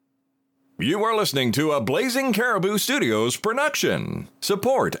You are listening to a Blazing Caribou Studios production.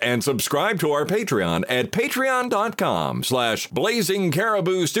 Support and subscribe to our Patreon at patreon.com/Blazing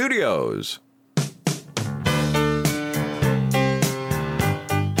Caribou Studios.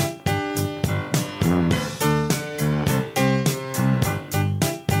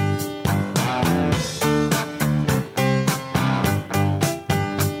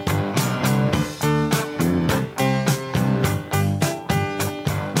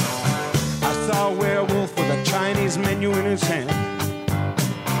 Menu in his hand,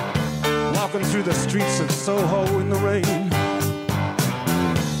 walking through the streets of Soho in the rain.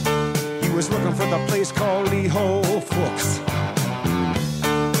 He was looking for the place called Lee Ho Fooks,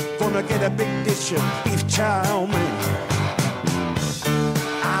 gonna get a big dish of beef chow mein.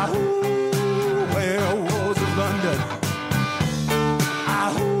 Ahoo, werewolves of London.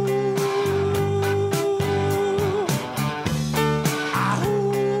 Ahoo,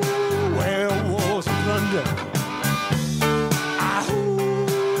 ahoo, werewolves of London.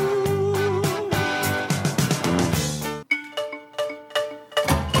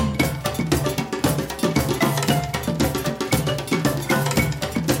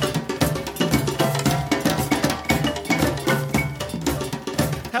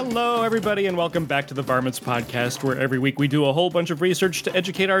 Hello, everybody, and welcome back to the Varmints Podcast, where every week we do a whole bunch of research to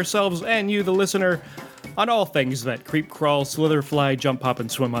educate ourselves and you, the listener, on all things that creep, crawl, slither, fly, jump, hop,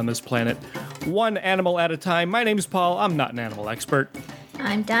 and swim on this planet, one animal at a time. My name's Paul. I'm not an animal expert.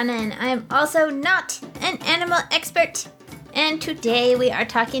 I'm Donna, and I'm also not an animal expert. And today we are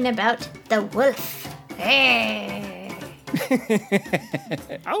talking about the wolf. Ow!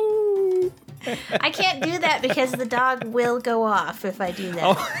 I can't do that because the dog will go off if I do that.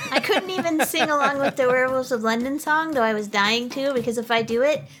 Oh. I couldn't even sing along with the Werewolves of London song, though I was dying to, because if I do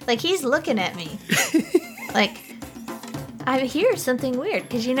it, like, he's looking at me. Like, I hear something weird,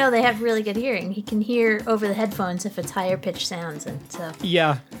 because you know they have really good hearing. He can hear over the headphones if it's higher pitched sounds, and so...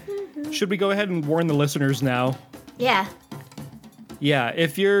 Yeah. Should we go ahead and warn the listeners now? Yeah. Yeah,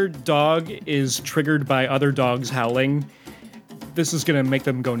 if your dog is triggered by other dogs howling, this is going to make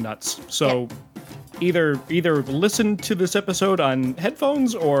them go nuts. So either listen to this episode on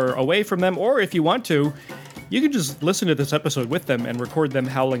headphones or away from them, or if you want to, you can just listen to this episode with them and record them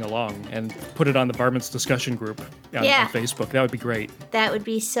howling along and put it on the Varmints discussion group on Facebook. That would be great. That would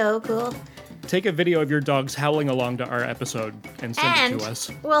be so cool. Take a video of your dogs howling along to our episode and send it to us.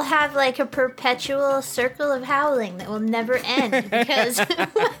 We'll have like a perpetual circle of howling that will never end, because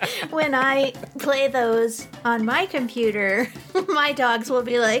when I play those on my computer, my dogs will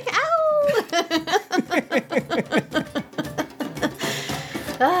be like, ow!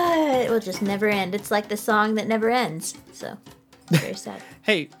 It will just never end. It's like the song that never ends. So, very sad.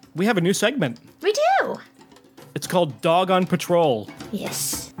 Hey, we have a new segment. We do! It's called Dog on Patrol.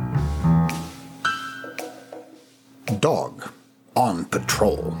 Yes. Dog on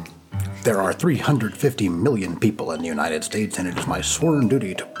patrol. There are 350 million people in the United States, and it is my sworn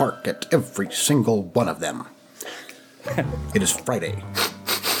duty to bark at every single one of them. It is Friday,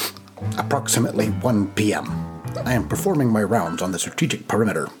 approximately 1 p.m. I am performing my rounds on the strategic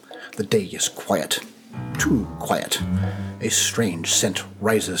perimeter. The day is quiet. Too quiet. A strange scent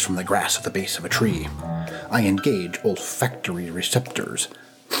rises from the grass at the base of a tree. I engage olfactory receptors.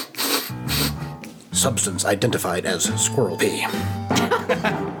 Substance identified as squirrel pee.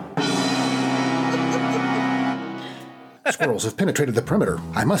 Squirrels have penetrated the perimeter.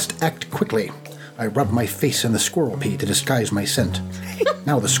 I must act quickly. I rub my face in the squirrel pee to disguise my scent.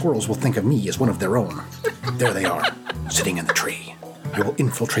 Now the squirrels will think of me as one of their own. There they are, sitting in the tree. I will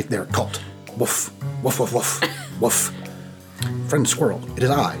infiltrate their cult. Woof, woof, woof, woof, woof. Friend squirrel, it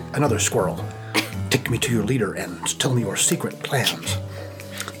is I, another squirrel. Take me to your leader and tell me your secret plans.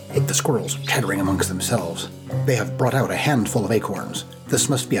 The squirrels chattering amongst themselves. They have brought out a handful of acorns. This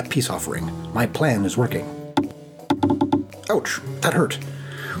must be a peace offering. My plan is working. Ouch, that hurt.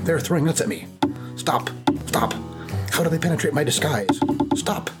 They're throwing nuts at me. Stop, stop. How do they penetrate my disguise?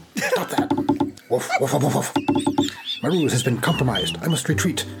 Stop, stop that. Woof, woof, woof, woof. My ruse has been compromised. I must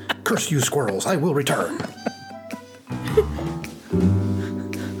retreat. Curse you, squirrels. I will return.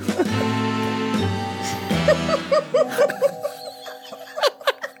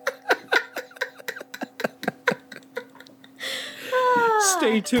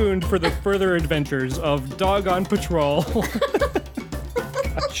 Stay tuned for the further adventures of Dog on Patrol.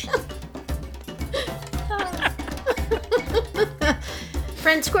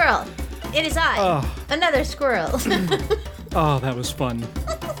 Friend squirrel, it is I, another squirrel. Oh, that was fun.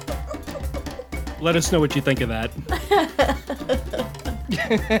 Let us know what you think of that.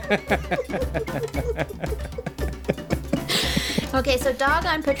 Okay, so Dog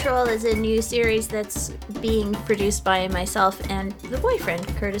on Patrol is a new series that's being produced by myself and the boyfriend,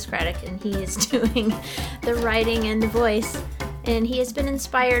 Curtis Craddock, and he is doing the writing and the voice. And he has been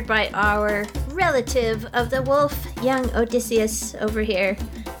inspired by our relative of the wolf, young Odysseus, over here.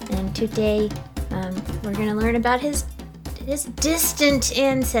 And today, we're going to learn about his distant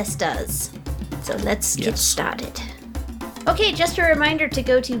ancestors. So let's get started. Okay, just a reminder to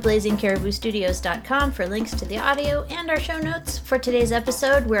go to blazingcariboustudios.com for links to the audio and our show notes for today's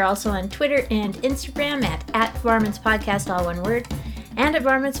episode. We're also on Twitter and Instagram at Varmints Podcast, all one word, and at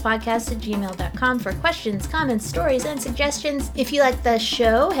varmintspodcast@gmail.com for questions, comments, stories, and suggestions. If you like the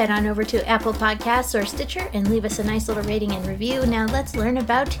show, head on over to Apple Podcasts or Stitcher and leave us a nice little rating and review. Now let's learn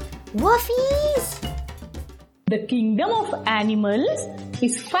about wolfies. The kingdom of animals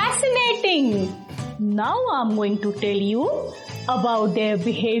is fascinating. Now I'm going to tell you about their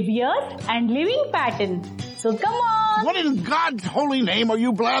behavior and living pattern. So come on! What in God's holy name are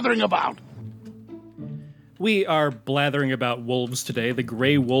you blathering about? We are blathering about wolves today. The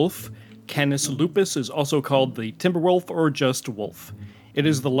gray wolf, Canis lupus, is also called the timber wolf or just wolf. It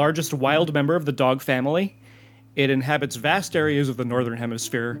is the largest wild member of the dog family. It inhabits vast areas of the northern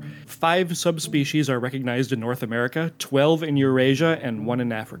hemisphere. 5 subspecies are recognized in North America, 12 in Eurasia, and 1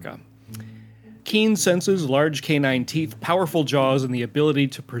 in Africa. Keen senses, large canine teeth, powerful jaws, and the ability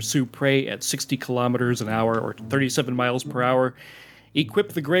to pursue prey at 60 kilometers an hour or 37 miles per hour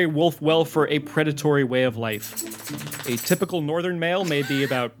equip the gray wolf well for a predatory way of life. A typical northern male may be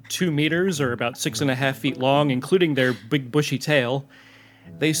about 2 meters or about 6.5 feet long, including their big bushy tail.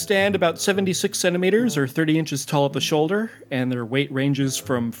 They stand about 76 centimeters or 30 inches tall at the shoulder, and their weight ranges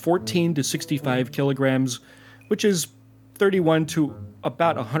from 14 to 65 kilograms, which is 31 to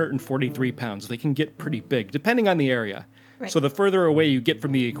about 143 pounds. They can get pretty big, depending on the area. Right. So the further away you get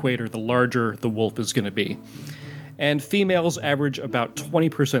from the equator, the larger the wolf is going to be. And females average about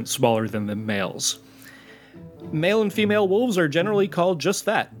 20% smaller than the males. Male and female wolves are generally called just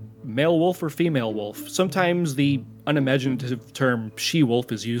that, male wolf or female wolf. Sometimes the unimaginative term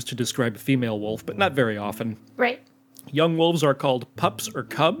she-wolf is used to describe a female wolf, but not very often. Right. Young wolves are called pups or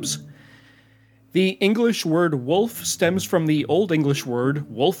cubs. The English word wolf stems from the Old English word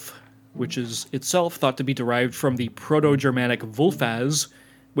wolf, which is itself thought to be derived from the Proto-Germanic vulfas,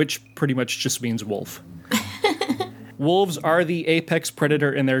 which pretty much just means wolf. Wolves are the apex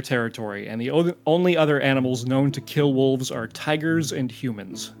predator in their territory, and the only other animals known to kill wolves are tigers and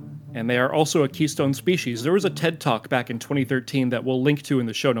humans. And they are also a keystone species. There was a TED Talk back in 2013 that we'll link to in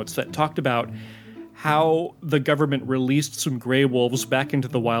the show notes that talked about how the government released some gray wolves back into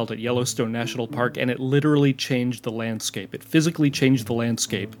the wild at Yellowstone National Park, and it literally changed the landscape. It physically changed the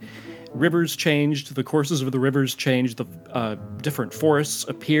landscape. Rivers changed, the courses of the rivers changed, the different forests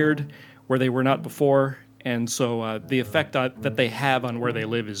appeared where they were not before, and so the effect that they have on where they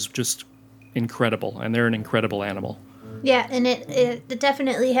live is just incredible, and they're an incredible animal. Yeah, and it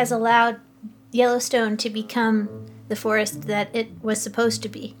definitely has allowed Yellowstone to become the forest that it was supposed to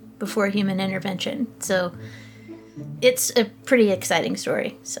be before human intervention. So it's a pretty exciting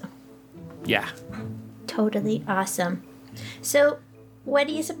story. So yeah, totally awesome. So what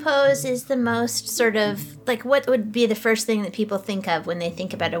do you suppose is the most sort of, like, what would be the first thing that people think of when they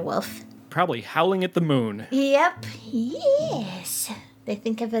think about a wolf? Probably howling at the moon. Yep. Yes. They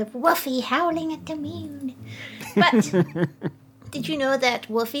think of a wolfie howling at the moon. But did you know that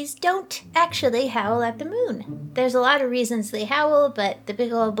wolfies don't actually howl at the moon? There's a lot of reasons they howl, but the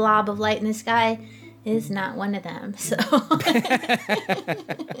big old blob of light in the sky is not one of them. So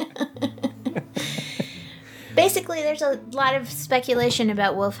basically, there's a lot of speculation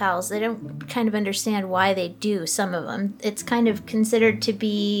about wolf howls. They don't kind of understand why they do some of them. It's kind of considered to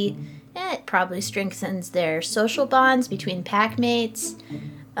be, it probably strengthens their social bonds between pack mates.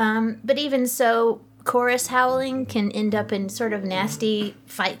 But even so, chorus howling can end up in sort of nasty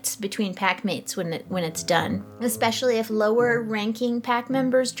fights between pack mates when it's done. Especially if lower ranking pack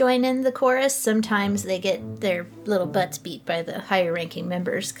members join in the chorus, sometimes they get their little butts beat by the higher ranking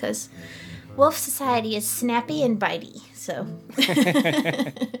members because wolf society is snappy and bitey. So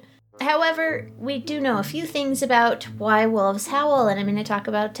however, we do know a few things about why wolves howl, and I'm going to talk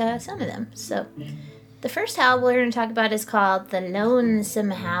about some of them. So the first howl we're going to talk about is called the lonesome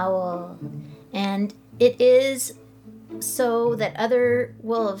howl. And it is so that other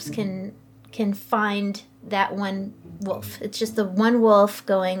wolves can find that one wolf. It's just the one wolf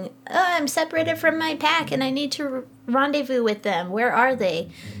going, oh, I'm separated from my pack and I need to rendezvous with them. Where are they?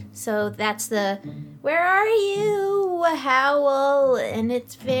 So that's the, where are you, howl? And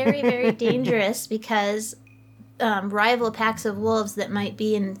it's very, very dangerous because rival packs of wolves that might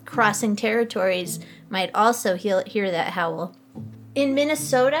be in crossing territories might also hear that howl. in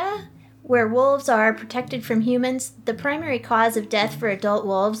Minnesota, where wolves are protected from humans, the primary cause of death for adult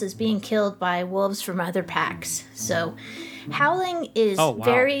wolves is being killed by wolves from other packs. So howling is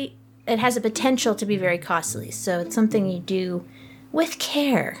it has a potential to be very costly. So it's something you do with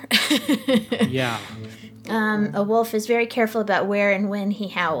care. Yeah. A wolf is very careful about where and when he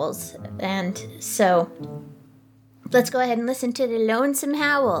howls. And so let's go ahead and listen to the lonesome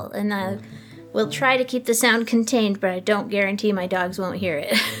howl. And we'll try to keep the sound contained, but I don't guarantee my dogs won't hear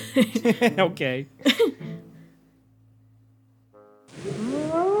it. Okay.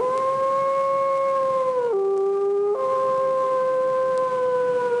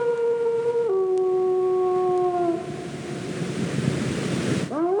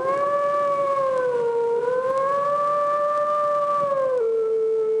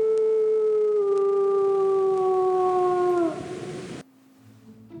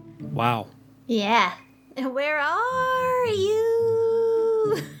 Wow. Yeah. Where are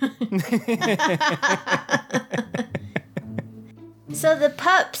you? So the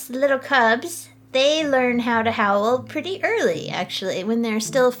pups, the little cubs, they learn how to howl pretty early, actually, when they're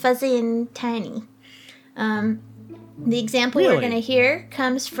still fuzzy and tiny. The example we're going to hear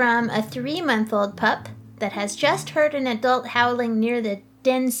comes from a 3-month-old pup that has just heard an adult howling near the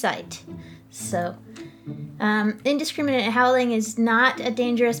den site. So, indiscriminate howling is not a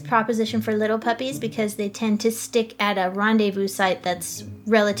dangerous proposition for little puppies because they tend to stick at a rendezvous site that's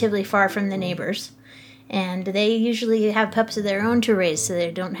relatively far from the neighbors. And they usually have pups of their own to raise, so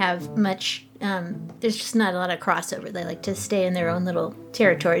they don't have much, there's just not a lot of crossover. They like to stay in their own little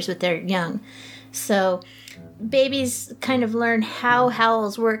territories with their young. So babies kind of learn how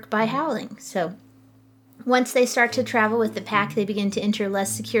howls work by howling. So once they start to travel with the pack, they begin to enter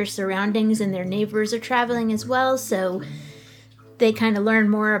less secure surroundings, and their neighbors are traveling as well, so they kind of learn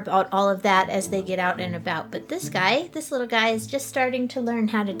more about all of that as they get out and about. But this little guy is just starting to learn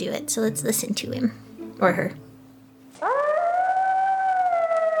how to do it, so let's listen to him. Or her.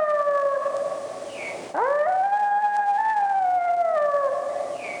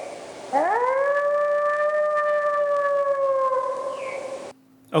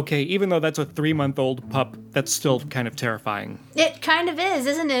 Okay, even though that's a 3-month-old pup, that's still kind of terrifying. It kind of is,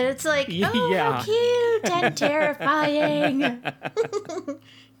 isn't it? It's like, oh, how cute and terrifying.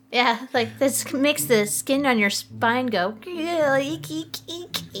 Yeah, like this makes the skin on your spine go, eek, eek,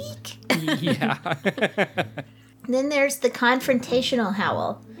 eek, eek. Yeah. Then there's the confrontational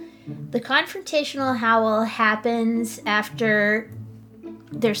howl. The confrontational howl happens after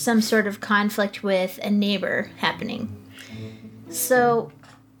there's some sort of conflict with a neighbor happening. So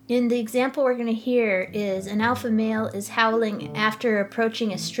in the example we're going to hear is an alpha male is howling after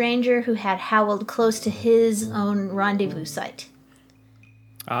approaching a stranger who had howled close to his own rendezvous site.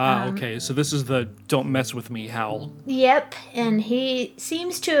 Okay, so this is the don't mess with me howl. Yep, and he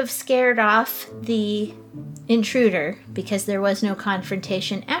seems to have scared off the intruder because there was no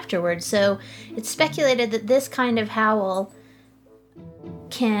confrontation afterwards. So it's speculated that this kind of howl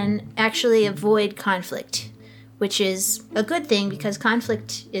can actually avoid conflict, which is a good thing because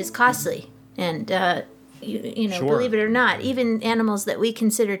conflict is costly. And, believe it or not, even animals that we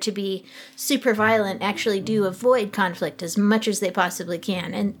consider to be super violent actually do avoid conflict as much as they possibly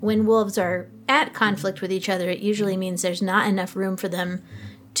can. And when wolves are at conflict with each other, it usually means there's not enough room for them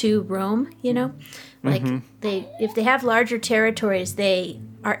to roam, Like, if they have larger territories, they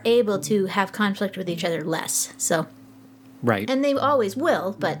are able to have conflict with each other less. So, right. And they always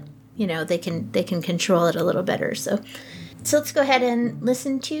will, but, they can control it a little better, so let's go ahead and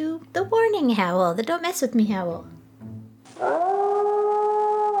listen to the warning howl, the don't mess with me howl.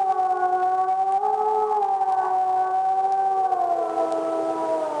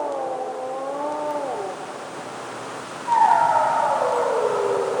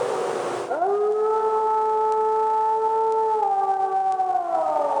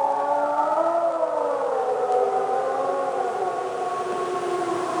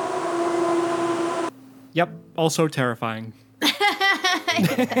 Yep, also terrifying.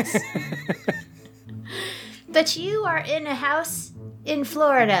 Yes. But you are in a house in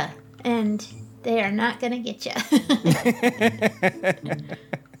Florida, and they are not going to get you.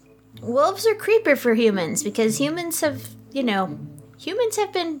 Wolves are creeper for humans because humans have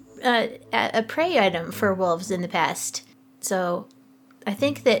been a prey item for wolves in the past. So I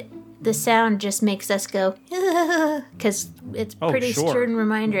think that the sound just makes us go, because it's a pretty stern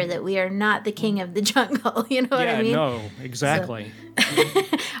reminder that we are not the king of the jungle. You know what I mean? Yeah, no, exactly. So,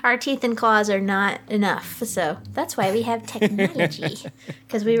 our teeth and claws are not enough. So that's why we have technology.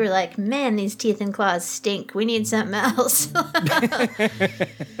 Because we were like, man, these teeth and claws stink. We need something else.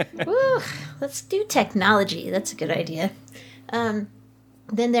 Woo, let's do technology. That's a good idea. Then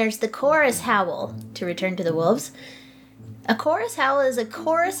there's the chorus howl, to return to the wolves. A chorus howl is a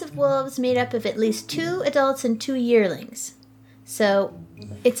chorus of wolves made up of at least 2 adults and 2 yearlings. So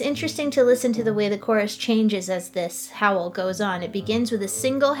it's interesting to listen to the way the chorus changes as this howl goes on. It begins with a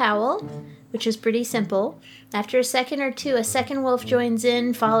single howl, which is pretty simple. After a second or two, a second wolf joins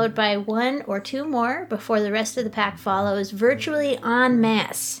in, followed by 1 or 2 more before the rest of the pack follows, virtually en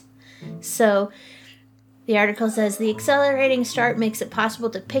masse. So the article says the accelerating start makes it possible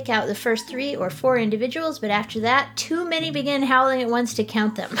to pick out the first 3 or 4 individuals, but after that, too many begin howling at once to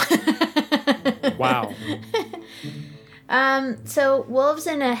count them. Wow. So wolves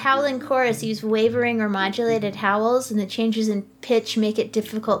in a howling chorus use wavering or modulated howls, and the changes in pitch make it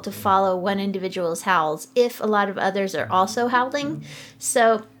difficult to follow one individual's howls if a lot of others are also howling.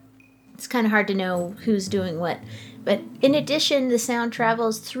 So it's kind of hard to know who's doing what. But in addition, the sound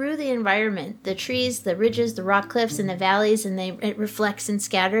travels through the environment, the trees, the ridges, the rock cliffs, and the valleys, and it reflects and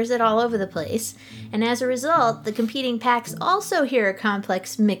scatters it all over the place. And as a result, the competing packs also hear a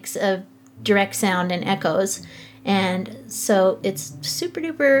complex mix of direct sound and echoes. And so it's super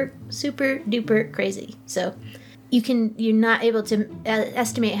duper crazy. So you're not able to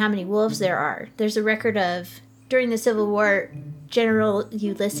estimate how many wolves there are. There's a record of, during the Civil War, General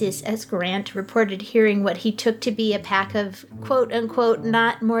Ulysses S. Grant reported hearing what he took to be a pack of quote-unquote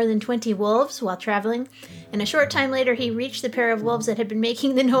not more than 20 wolves while traveling. And a short time later, he reached the pair of wolves that had been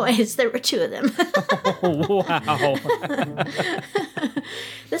making the noise. There were 2 of them. Oh, wow.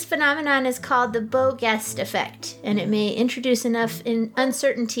 This phenomenon is called the Bow-Guest effect, and it may introduce enough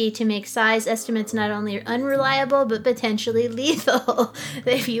uncertainty to make size estimates not only unreliable, but potentially lethal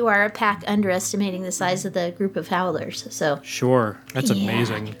if you are a pack underestimating the size of the group of howlers. So Sure. That's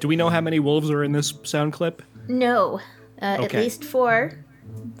amazing. Do we know how many wolves are in this sound clip? No. At least 4,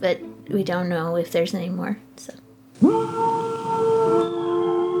 but we don't know if there's any more. So.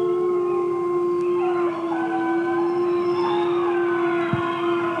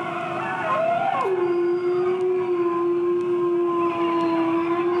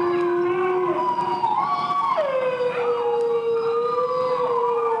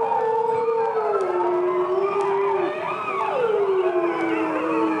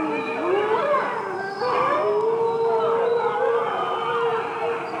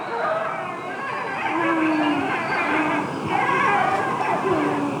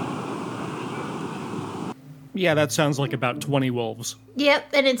 Yeah, that sounds like about 20 wolves. Yep,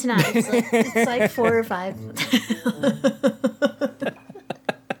 and it's not. It's like 4 or 5.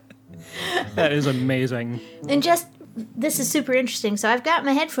 That is amazing. And this is super interesting. So I've got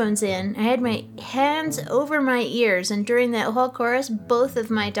my headphones in. I had my hands over my ears, and during that whole chorus, both of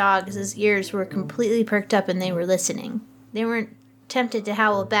my dogs' ears were completely perked up and they were listening. They weren't tempted to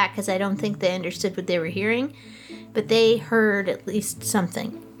howl back because I don't think they understood what they were hearing, but they heard at least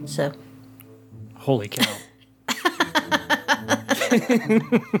something. So. Holy cow.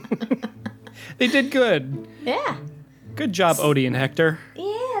 They did good. Yeah. Good job, Odie and Hector.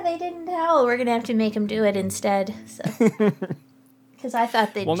 Yeah, they didn't howl. We're going to have to make them do it instead. So. Because I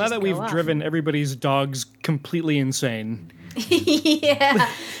thought they'd Well, now just that go we've off. driven everybody's dogs completely insane, Yeah.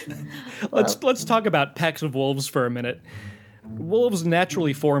 let's talk about packs of wolves for a minute. Wolves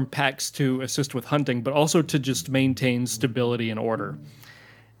naturally form packs to assist with hunting, but also to just maintain stability and order.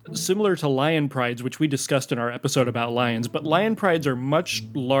 Similar to lion prides, which we discussed in our episode about lions, but lion prides are much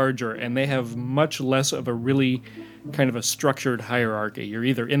larger and they have much less of a really kind of a structured hierarchy. You're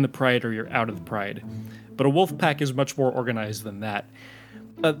either in the pride or you're out of the pride. But a wolf pack is much more organized than that.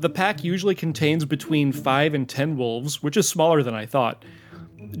 The pack usually contains between 5 and 10 wolves, which is smaller than I thought.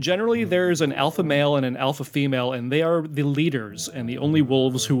 Generally, there's an alpha male and an alpha female, and they are the leaders and the only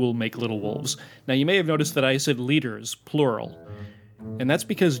wolves who will make little wolves. Now, you may have noticed that I said leaders, plural. And that's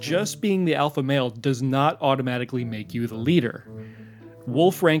because just being the alpha male does not automatically make you the leader.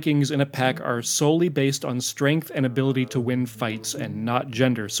 Wolf rankings in a pack are solely based on strength and ability to win fights and not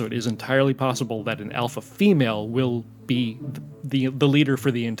gender, so it is entirely possible that an alpha female will be the leader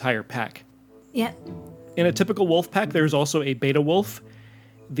for the entire pack. Yep. In a typical wolf pack, there's also a beta wolf.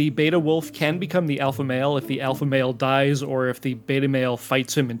 The beta wolf can become the alpha male if the alpha male dies or if the beta male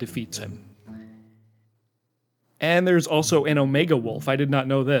fights him and defeats him. And there's also an omega wolf. I did not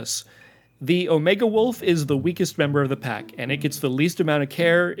know this. The omega wolf is the weakest member of the pack, and it gets the least amount of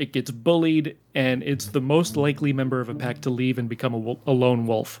care, it gets bullied, and it's the most likely member of a pack to leave and become a lone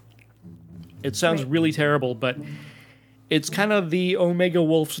wolf. It sounds really terrible, but it's kind of the omega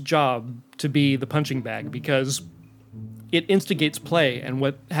wolf's job to be the punching bag, because it instigates play, and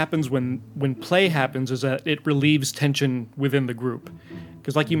what happens when play happens is that it relieves tension within the group.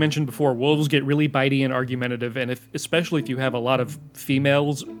 Because like you mentioned before, wolves get really bitey and argumentative, and especially if you have a lot of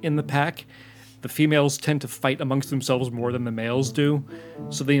females in the pack, the females tend to fight amongst themselves more than the males do.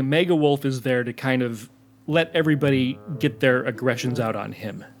 So the Omega Wolf is there to kind of let everybody get their aggressions out on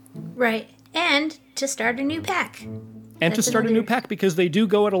him. Right. And to start a new pack. And to start a new pack, because they do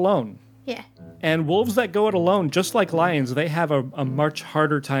go it alone. Yeah. And wolves that go it alone, just like lions, they have a much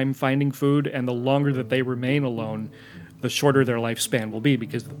harder time finding food, and the longer that they remain alone, the shorter their lifespan will be,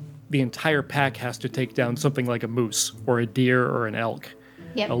 because the entire pack has to take down something like a moose or a deer or an elk.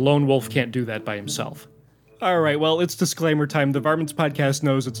 Yep. A lone wolf can't do that by himself. All right, well, it's disclaimer time. The Varmints Podcast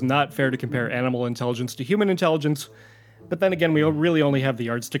knows it's not fair to compare animal intelligence to human intelligence, but then again, we really only have the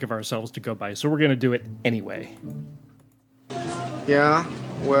yardstick of ourselves to go by, so we're going to do it anyway. Yeah,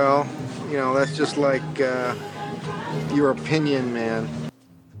 well, that's just like your opinion, man.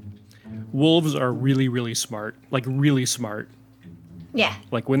 Wolves are really, really smart. Like, really smart. Yeah.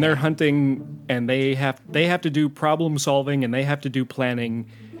 Like, when they're hunting and they have to do problem solving and they have to do planning,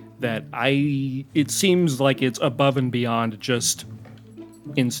 it seems like it's above and beyond just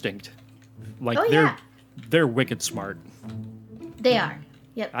instinct. Like, they're wicked smart. They are.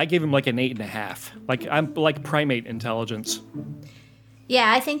 Yep. I gave him like an 8.5. Like, I'm like primate intelligence.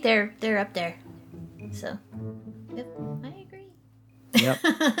 Yeah, I think they're up there. So, yep, I agree. Yep.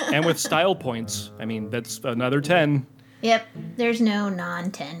 And with style points, I mean, that's another 10. Yep, there's no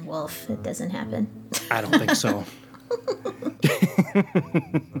non-10 wolf. It doesn't happen. I don't think so.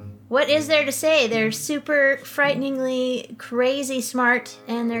 What is there to say? They're super frighteningly crazy smart,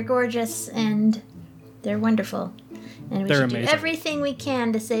 and they're gorgeous, and they're wonderful. And we should do everything we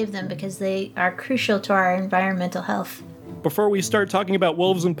can to save them, because they are crucial to our environmental health. Before we start talking about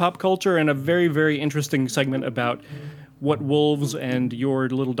wolves and pop culture and a very, very interesting segment about what wolves and your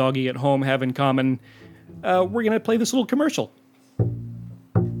little doggy at home have in common, we're going to play this little commercial.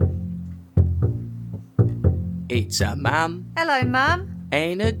 It's a mum. Hello, Mum.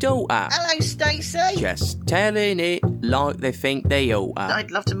 And a daughter. Hello, Stacey. Just telling it like they think they ought.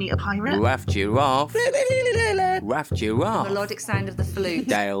 I'd love to meet a pirate. Rough giraffe. Rough giraffe. Melodic sound of the flute.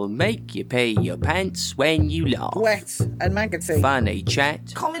 They'll make you pee your pants when you laugh. Wet and maggoty. Funny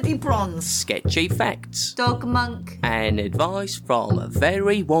chat. Comedy bronze. Sketchy facts. Dog monk. And advice from a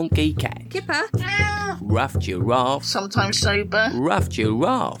very wonky cat. Kipper. Rough giraffe. Sometimes sober. Rough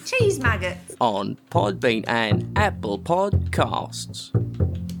giraffe. Cheese maggot. On Podbean and Apple Podcasts.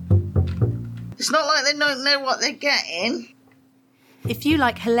 It's not like they don't know what they're getting. If you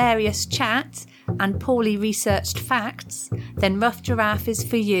like hilarious chat and poorly researched facts, then Rough Giraffe is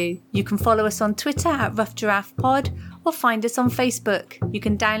for you. You can follow us on Twitter at Rough Giraffe Pod or find us on Facebook. You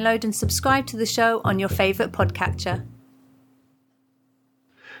can download and subscribe to the show on your favourite podcatcher.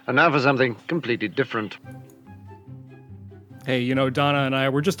 And now for something completely different. Hey, Donna and I,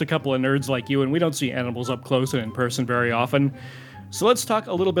 we're just a couple of nerds like you, and we don't see animals up close and in person very often. So let's talk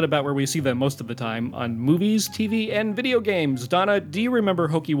a little bit about where we see them most of the time, on movies, TV, and video games. Donna, do you remember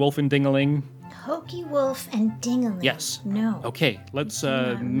Hokey Wolf and Ding-a-Ling? Hokey Wolf and Ding-a-Ling? Yes. No. Okay, let's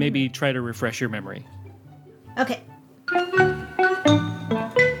maybe try to refresh your memory. Okay.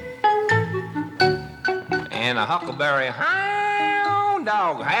 And a Huckleberry Hound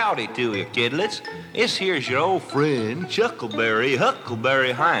dog, howdy to you, kidlets. This here's your old friend, Chuckleberry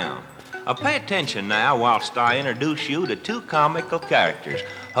Huckleberry Hound. Pay attention now whilst I introduce you to two comical characters,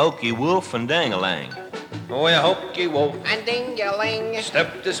 Hokey Wolf and Ding-a-Ling. Oh, yeah, Hokey Wolf and Ding-a-Ling.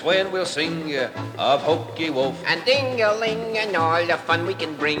 Step this way and we'll sing you of Hokey Wolf and Ding-a-Ling and all the fun we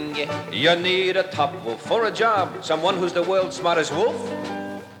can bring you. You need a top wolf for a job, someone who's the world's smartest wolf.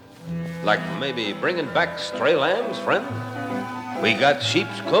 Like maybe bringing back stray lambs, friend. We got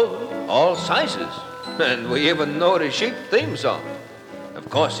sheep's clothing, all sizes, and we even know the sheep theme song. Of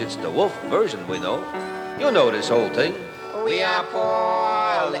course, it's the wolf version we know. You know this whole thing. We are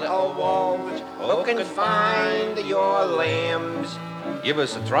poor little wolves who can find your lambs. Give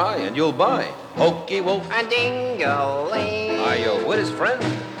us a try and you'll buy Hokey Wolf and Ding-a-Ling. Are you with his friend?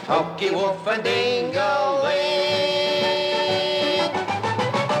 Hokey Wolf and Ding-a-Ling.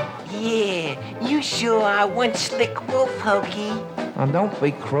 Yeah, you sure are one slick wolf, Hokey. And don't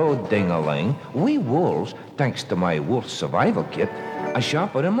be crowed, Ding-a-Ling. We wolves, thanks to my wolf survival kit, are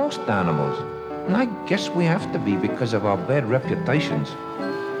sharper than most animals. And I guess we have to be because of our bad reputations.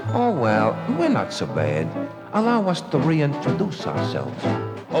 Oh well, we're not so bad. Allow us to reintroduce ourselves.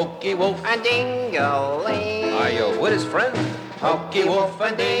 Hokey Wolf and Ding-a-Ling. Are you with his friend? Hokey Wolf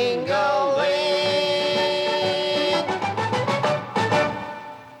and Ding-a-Ling.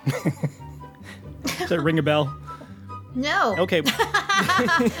 Does that ring a bell? No. Okay.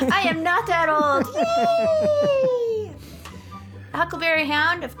 I am not that old. Yay! Huckleberry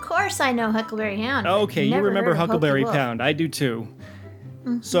Hound? Of course I know Huckleberry Hound. Okay, you Never remember heard of Huckleberry Hokey Wolf. Pound. I do too.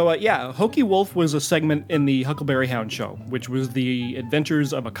 So, Hokey Wolf was a segment in the Huckleberry Hound show, which was the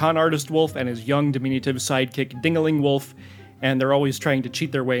adventures of a con artist wolf and his young diminutive sidekick Dingaling Wolf, and they're always trying to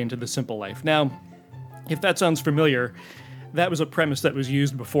cheat their way into the simple life. Now, if that sounds familiar, that was a premise that was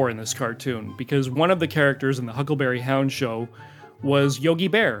used before in this cartoon, because one of the characters in the Huckleberry Hound show was Yogi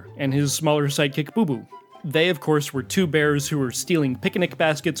Bear and his smaller sidekick Boo Boo. They, of course, were two bears who were stealing picnic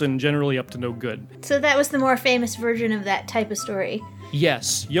baskets and generally up to no good. So that was the more famous version of that type of story.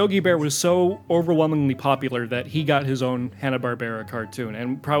 Yes, Yogi Bear was so overwhelmingly popular that he got his own Hanna-Barbera cartoon,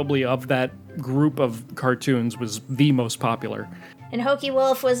 and probably of that group of cartoons was the most popular. And Hokey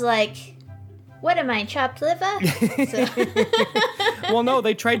Wolf was like, what am I, chopped liver? Well, no,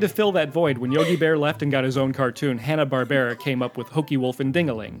 they tried to fill that void. When Yogi Bear left and got his own cartoon, Hanna-Barbera came up with Hokey Wolf and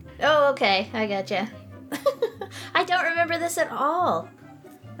Dingaling. Oh, okay, I gotcha. I don't remember this at all.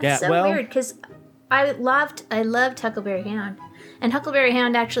 That's weird, because I loved Huckleberry Hound. And Huckleberry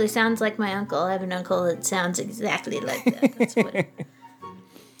Hound actually sounds like my uncle. I have an uncle that sounds exactly like that. That's what...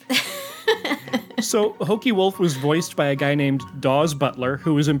 So, Hokey Wolf was voiced by a guy named Dawes Butler,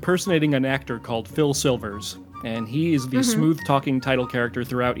 who was impersonating an actor called Phil Silvers. And he is the smooth-talking title character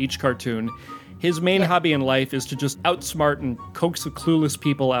throughout each cartoon. His main hobby in life is to just outsmart and coax the clueless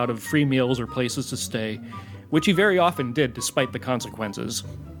people out of free meals or places to stay, which he very often did despite the consequences.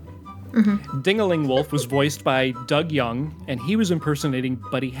 Dingaling Wolf was voiced by Doug Young, and he was impersonating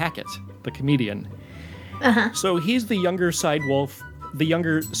Buddy Hackett, the comedian. So he's the younger sidekick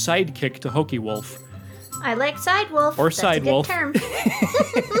to Hokey Wolf. I like Side Wolf. Or That's Side a good Wolf. term.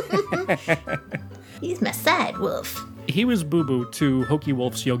 He's my Side Wolf. He was Boo Boo to Hokey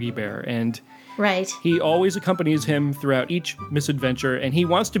Wolf's Yogi Bear, and right. He always accompanies him throughout each misadventure, and he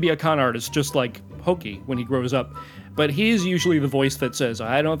wants to be a con artist just like Hokey when he grows up. But he's usually the voice that says,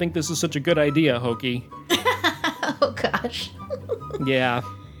 I don't think this is such a good idea, Hokey. Oh, gosh. Yeah.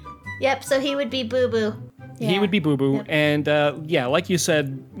 Yep, so he would be Boo Boo. He would be Boo Boo, and like you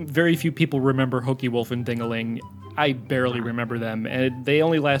said, very few people remember Hokey Wolf and Dingaling. I barely remember them, and they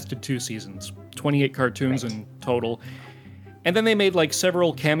only lasted 2 seasons, 28 cartoons in total. And then they made like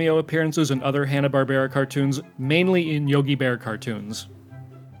several cameo appearances in other Hanna-Barbera cartoons, mainly in Yogi Bear cartoons.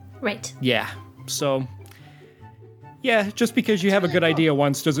 Right. Yeah, so... Yeah, just because you have a good idea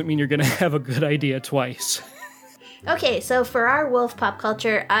once doesn't mean you're going to have a good idea twice. Okay, so for our wolf pop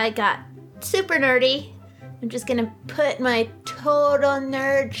culture, I got super nerdy. I'm just going to put my total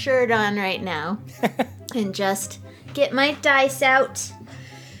nerd shirt on right now and just get my dice out.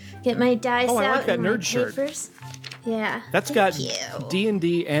 Oh, I like that nerd shirt. Yeah. That's got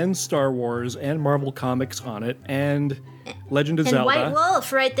D&D and Star Wars and Marvel Comics on it and Legend of Zelda. And White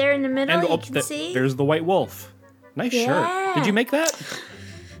Wolf right there in the middle, and you can see. There's the White Wolf. Nice shirt. Did you make that?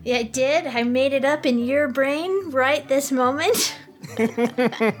 Yeah, I did. I made it up in your brain right this moment.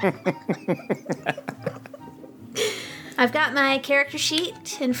 I've got my character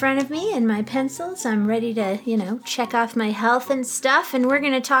sheet in front of me and my pencils. I'm ready to, check off my health and stuff. And we're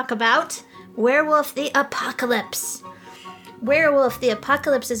going to talk about Werewolf the Apocalypse. Werewolf the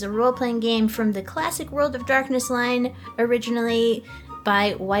Apocalypse is a role-playing game from the classic World of Darkness line, originally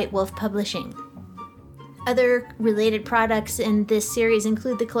by White Wolf Publishing. Other related products in this series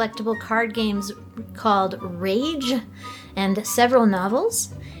include the collectible card games called Rage and several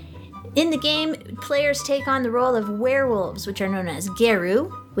novels. In the game, players take on the role of werewolves, which are known as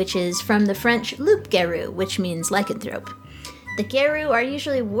Garou, which is from the French loup-garou, which means lycanthrope. The Garou are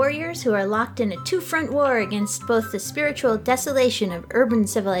usually warriors who are locked in a two-front war against both the spiritual desolation of urban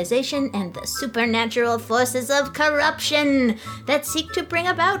civilization and the supernatural forces of corruption that seek to bring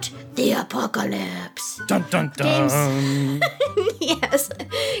about the apocalypse. Dun dun dun! Yes.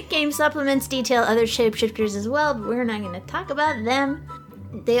 Game supplements detail other shapeshifters as well, but we're not going to talk about them.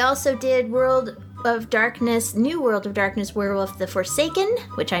 They also did New World of Darkness Werewolf the Forsaken,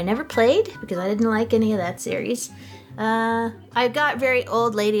 which I never played because I didn't like any of that series. I got very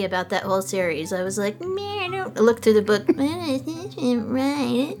old lady about that whole series. I was like, I don't look through the book. This isn't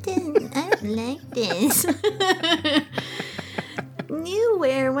right. I don't like this. New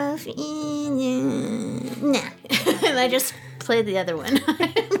werewolf. Nah. And I just played the other one.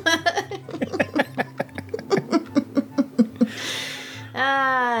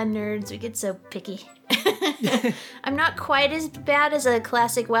 Nerds, we get so picky. I'm not quite as bad as a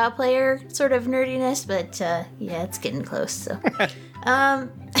classic WoW player sort of nerdiness, but yeah, it's getting close. So,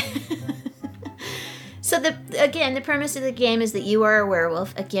 so the premise of the game is that you are a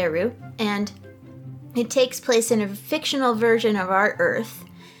werewolf, a Garou, and it takes place in a fictional version of our Earth.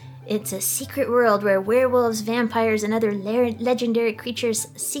 It's a secret world where werewolves, vampires, and other legendary creatures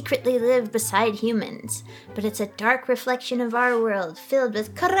secretly live beside humans. But it's a dark reflection of our world, filled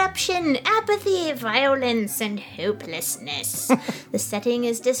with corruption, apathy, violence, and hopelessness. The setting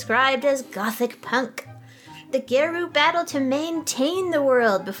is described as gothic punk. The Geru battle to maintain the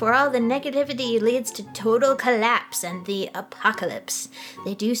world before all the negativity leads to total collapse and the apocalypse.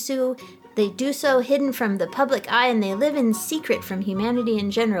 They do so hidden from the public eye, and they live in secret from humanity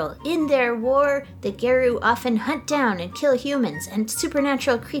in general. In their war, the Geru often hunt down and kill humans and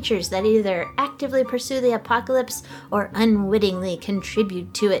supernatural creatures that either actively pursue the apocalypse or unwittingly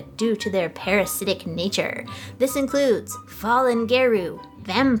contribute to it due to their parasitic nature. This includes fallen Geru,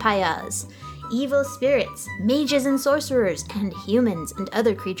 vampires, evil spirits, mages and sorcerers, and humans and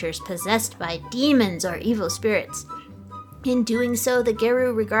other creatures possessed by demons or evil spirits. In doing so, the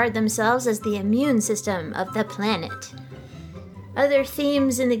Geru regard themselves as the immune system of the planet. Other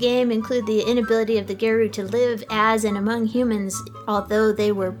themes in the game include the inability of the Geru to live as and among humans, although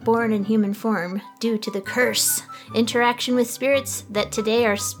they were born in human form, due to the curse. Interaction with spirits that today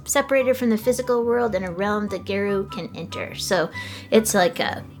are separated from the physical world in a realm the Geru can enter. So it's like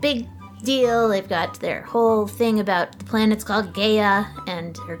a big deal. They've got their whole thing about the planet's called Gaia,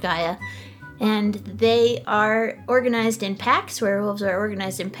 and they are organized in packs. Werewolves are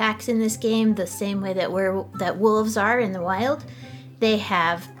organized in packs in this game, the same way that wolves are in the wild. They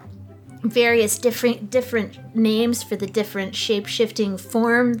have various different names for the different shape-shifting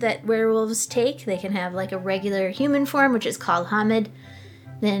form that werewolves take. They can have like a regular human form, which is called Hamid.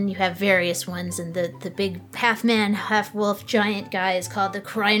 Then you have various ones, and the big half-man, half-wolf giant guy is called the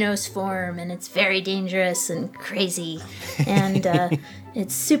Krynos form, and it's very dangerous and crazy, and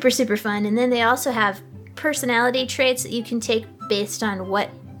it's super, super fun. And then they also have personality traits that you can take based on what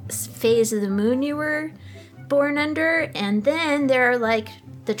phase of the moon you were born under, and then there are like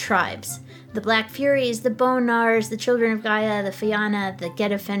the tribes. The Black Furies, the Bone Gnars, the Children of Gaia, the Fianna, the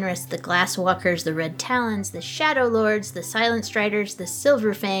Geta Fenris, the Glasswalkers, the Red Talons, the Shadow Lords, the Silent Striders, the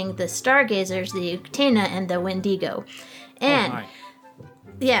Silver Fang, the Stargazers, the Uktena, and the Wendigo. And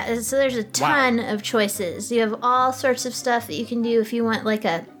yeah, so there's a ton of choices. You have all sorts of stuff that you can do if you want like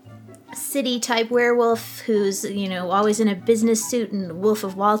a city-type werewolf who's, always in a business suit and Wolf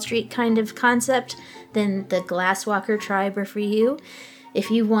of Wall Street kind of concept, then the Glasswalker tribe are for you. If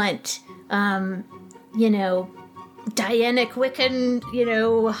you want Dianic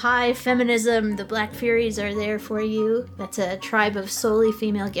Wiccan, high feminism, the Black Furies are there for you. That's a tribe of solely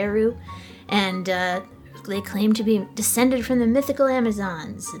female Geru, and they claim to be descended from the mythical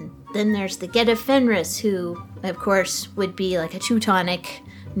Amazons. And then there's the Geta Fenris, who, of course, would be like a Teutonic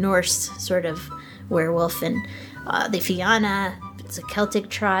Norse sort of werewolf, and the Fianna, it's a Celtic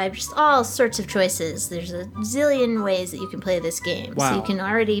tribe, just all sorts of choices. There's a zillion ways that you can play this game. Wow. So you can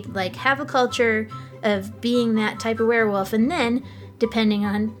already have a culture of being that type of werewolf, and then, depending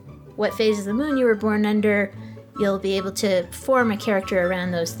on what phase of the moon you were born under, you'll be able to form a character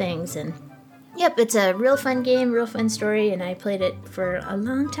around those things. And yep, it's a real fun game, real fun story, and I played it for a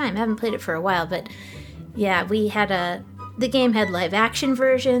long time. I haven't played it for a while, but yeah, the game had live action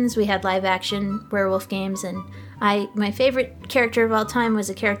versions, we had live action werewolf games, and my favorite character of all time was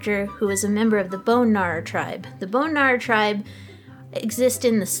a character who was a member of the Bone Gnar tribe. The Bone Gnar tribe exist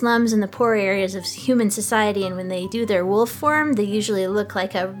in the slums and the poor areas of human society, and when they do their wolf form, they usually look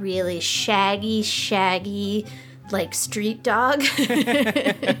like a really shaggy, like street dog.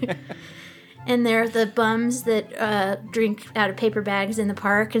 And they're the bums that drink out of paper bags in the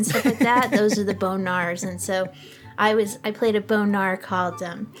park and stuff like that. Those are the Bone Gnars, and so I played a Bone Gnar called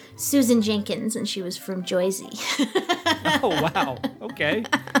Susan Jenkins, and she was from Joyzy. Oh, wow. Okay.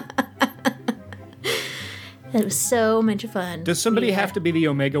 It was so much fun. Does somebody have to be the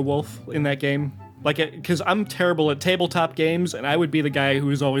Omega Wolf in that game? Because I'm terrible at tabletop games, and I would be the guy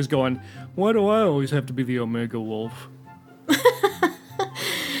who's always going, why do I always have to be the Omega Wolf?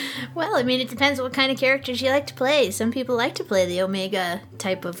 Well, it depends what kind of characters you like to play. Some people like to play the Omega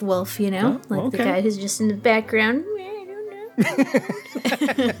type of wolf, the guy who's just in the background.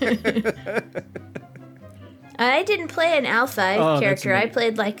 I didn't play an alpha character. I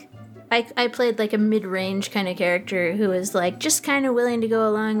played I played like a mid-range kind of character who was just kind of willing to go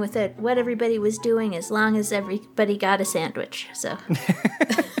along with it, what everybody was doing, as long as everybody got a sandwich. So.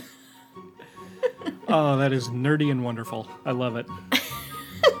 Oh, that is nerdy and wonderful. I love it.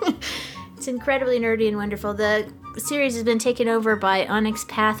 It's incredibly nerdy and wonderful. The series has been taken over by Onyx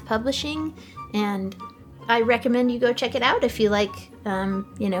Path Publishing, and I recommend you go check it out if you like,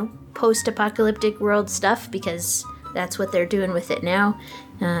 post-apocalyptic world stuff, because that's what they're doing with it now.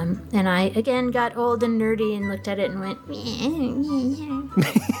 And I, again, got old and nerdy and looked at it and went,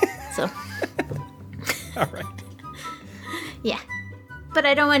 So. All right. Yeah. But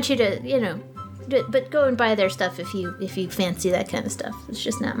I don't want you to, but go and buy their stuff if you fancy that kind of stuff. It's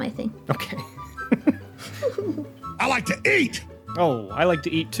just not my thing. Okay. I like to eat! Oh, I like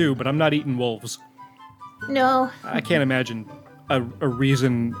to eat too, but I'm not eating wolves. No. I can't imagine a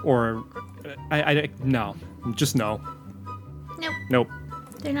reason or... no. Just no. Nope. Nope.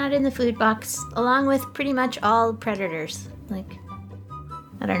 They're not in the food box, along with pretty much all predators. Like,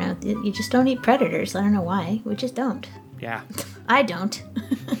 I don't know. You just don't eat predators. I don't know why. We just don't. Yeah. I don't.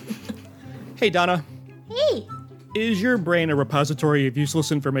 Hey, Donna. Hey. Is your brain a repository of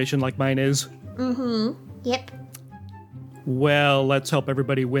useless information like mine is? Mm-hmm. Yep. Well, let's help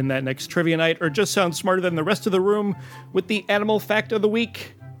everybody win that next trivia night, or just sound smarter than the rest of the room with the animal fact of the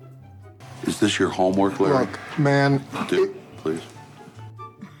week. Is this your homework, Larry? Look, man. Please.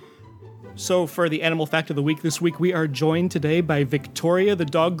 So for the animal fact of the week this week, we are joined today by Victoria, the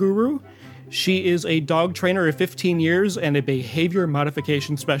dog guru. She is a dog trainer of 15 years and a behavior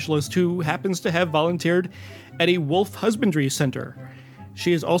modification specialist who happens to have volunteered at a wolf husbandry center.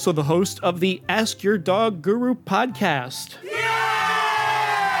 She is also the host of the Ask Your Dog Guru podcast.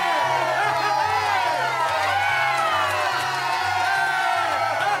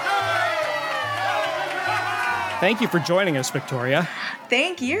 Thank you for joining us, Victoria.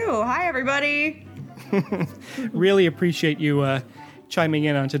 Thank you. Hi, everybody. Really appreciate you chiming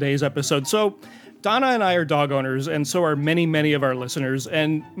in on today's episode. So, Donna and I are dog owners, and so are many, many of our listeners,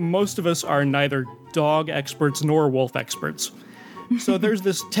 and most of us are neither dog experts nor wolf experts. So there's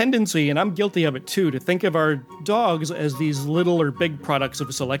this tendency, and I'm guilty of it too, to think of our dogs as these little or big products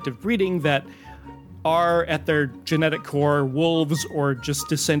of selective breeding that are, at their genetic core, wolves or just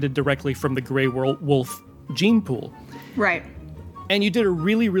descended directly from the gray wolf gene pool. Right. And you did a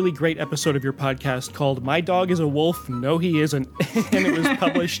really, really great episode of your podcast called My Dog is a Wolf, No He Isn't. And it was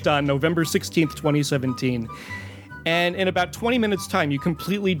published on November 16th, 2017. And in about 20 minutes' time, you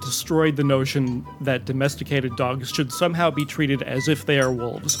completely destroyed the notion that domesticated dogs should somehow be treated as if they are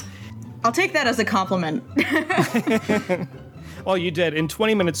wolves. I'll take that as a compliment. Well, you did. In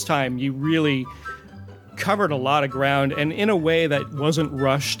 20 minutes' time, you really covered a lot of ground, and in a way that wasn't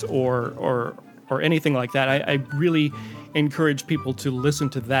rushed or anything like that. I really encourage people to listen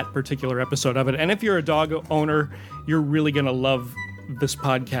to that particular episode of it. And if you're a dog owner, you're really going to love this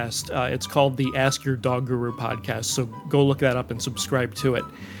podcast. It's called the Ask Your Dog Guru podcast, so go look that up and subscribe to it.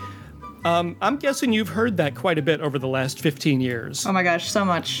 I'm guessing you've heard that quite a bit over the last 15 years. Oh my gosh, so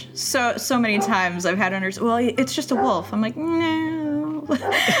much. So many times I've had owners, well, it's just a wolf. I'm like, no.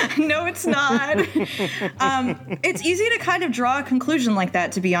 No, it's not. It's easy to kind of draw a conclusion like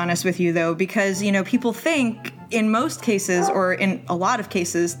that, to be honest with you, though, because, people think in most cases, or in a lot of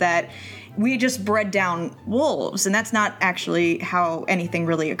cases, that we just bred down wolves, and that's not actually how anything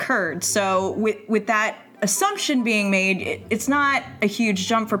really occurred. So with that assumption being made, it's not a huge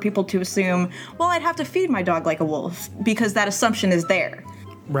jump for people to assume, well, I'd have to feed my dog like a wolf, because that assumption is there.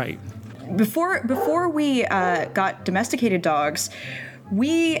 Right. Before we got domesticated dogs,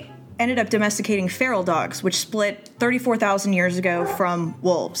 we ended up domesticating feral dogs, which split 34,000 years ago from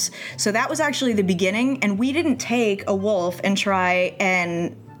wolves. So that was actually the beginning, and we didn't take a wolf and try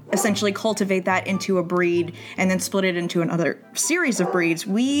and essentially cultivate that into a breed and then split it into another series of breeds.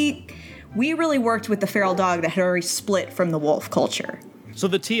 We really worked with the feral dog that had already split from the wolf culture. So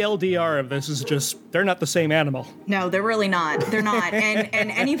the TLDR of this is just, they're not the same animal. No, they're really not. They're not. And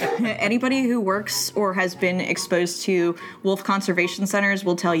anybody who works or has been exposed to wolf conservation centers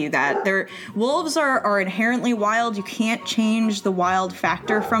will tell you that. Wolves are inherently wild. You can't change the wild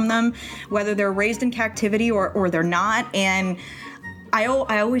factor from them, whether they're raised in captivity or they're not. And I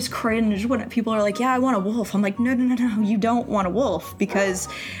always cringe when people are like, yeah, I want a wolf. I'm like, no, you don't want a wolf, because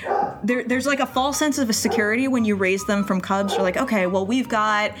there's like a false sense of security when you raise them from cubs. You're like, okay, well, we've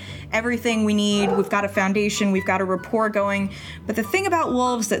got everything we need. We've got a foundation. We've got a rapport going. But the thing about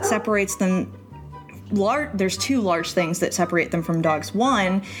wolves that separates them, there's two large things that separate them from dogs.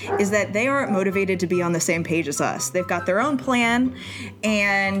 One is that they aren't motivated to be on the same page as us. They've got their own plan,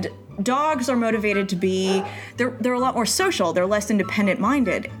 and dogs are motivated to be, they're a lot more social, they're less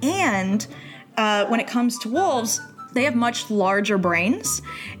independent-minded. And when it comes to wolves, they have much larger brains,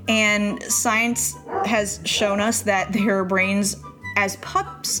 and science has shown us that their brains as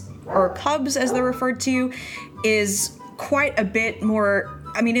pups, or cubs as they're referred to, is quite a bit more,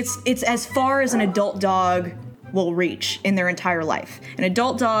 it's as far as an adult dog will reach in their entire life. An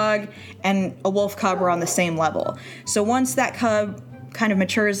adult dog and a wolf cub are on the same level. So once that cub kind of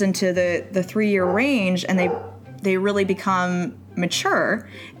matures into the 3-year range, and they really become mature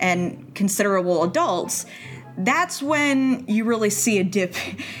and considerable adults, that's when you really see a dip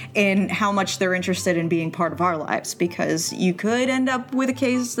in how much they're interested in being part of our lives, because you could end up with a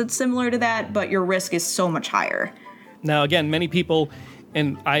case that's similar to that, but your risk is so much higher. Now, again, many people,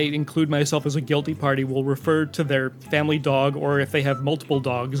 and I include myself as a guilty party, will refer to their family dog, or if they have multiple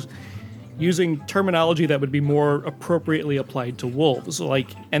dogs, using terminology that would be more appropriately applied to wolves.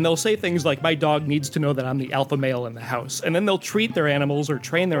 And they'll say things like, my dog needs to know that I'm the alpha male in the house. And then they'll treat their animals or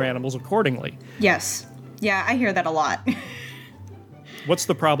train their animals accordingly. Yes. Yeah, I hear that a lot. What's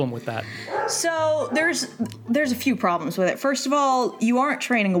the problem with that? So there's a few problems with it. First of all, you aren't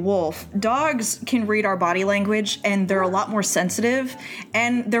training a wolf. Dogs can read our body language, and they're a lot more sensitive,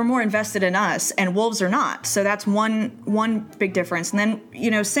 and they're more invested in us, and wolves are not. So that's one big difference. And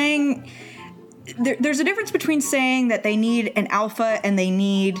then, saying there's a difference between saying that they need an alpha and they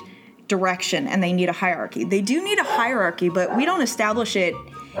need direction and they need a hierarchy. They do need a hierarchy, but we don't establish it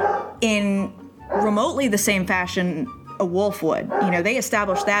in remotely the same fashion a wolf would. They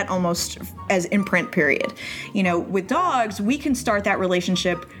establish that almost as imprint period. With dogs, we can start that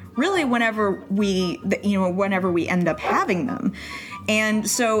relationship really whenever we end up having them. And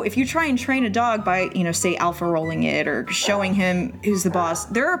so if you try and train a dog by, say alpha rolling it or showing him who's the boss,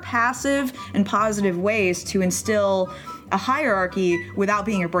 there are passive and positive ways to instill a hierarchy without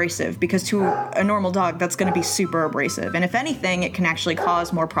being abrasive, because to a normal dog, that's going to be super abrasive. And if anything, it can actually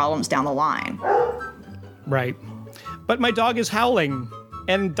cause more problems down the line. Right. But my dog is howling,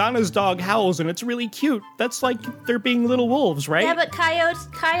 and Donna's dog howls, and it's really cute. That's like they're being little wolves, right? Yeah, but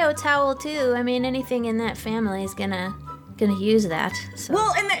coyotes howl too. I mean, anything in that family is gonna use that. So.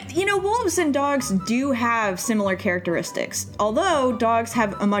 Well, and wolves and dogs do have similar characteristics. Although dogs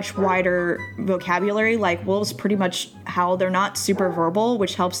have a much wider vocabulary, like wolves pretty much howl. They're not super verbal,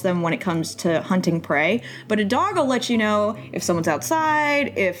 which helps them when it comes to hunting prey. But a dog will let you know if someone's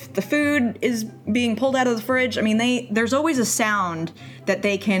outside, if the food is being pulled out of the fridge. I mean, there's always a sound that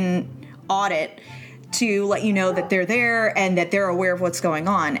they can audit to let you know that they're there and that they're aware of what's going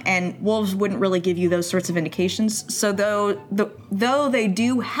on. And wolves wouldn't really give you those sorts of indications. So though they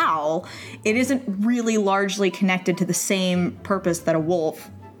do howl, it isn't really largely connected to the same purpose that a wolf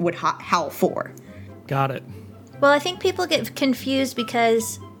would howl for. Got it. Well, I think people get confused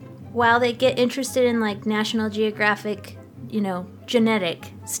because while they get interested in National Geographic,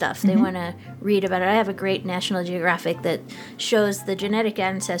 genetic stuff, they want to read about it. I have a great National Geographic that shows the genetic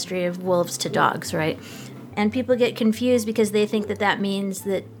ancestry of wolves to dogs, right? And people get confused because they think that means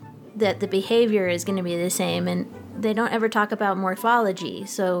that the behavior is going to be the same, and they don't ever talk about morphology,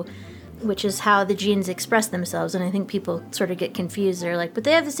 which is how the genes express themselves. And I think people sort of get confused. They're like, but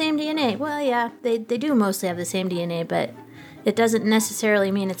they have the same DNA. Well, yeah, they do mostly have the same DNA, but it doesn't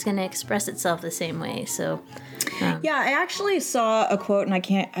necessarily mean it's going to express itself the same way. So yeah, I actually saw a quote, and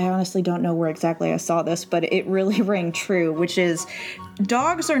I honestly don't know where exactly I saw this, but it really rang true, which is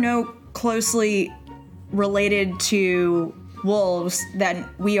dogs are no closely related to wolves than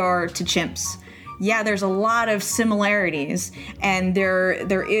we are to chimps. Yeah, there's a lot of similarities, and there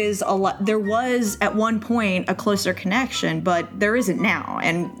was at one point a closer connection, but there isn't now.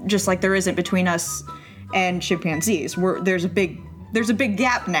 And just like there isn't between us and chimpanzees, there's a big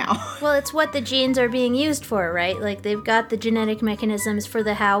gap now. Well, it's what the genes are being used for, right? They've got the genetic mechanisms for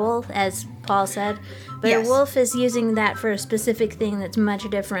the howl, as Paul said, but yes. A wolf is using that for a specific thing that's much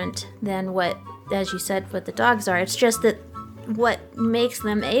different than what, as you said, what the dogs are. It's just that what makes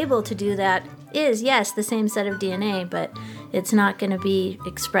them able to do that is, yes, the same set of DNA, but it's not going to be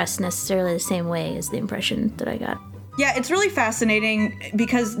expressed necessarily the same way as the impression that I got. Yeah, it's really fascinating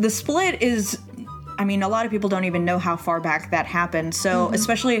because the split is, a lot of people don't even know how far back that happened. So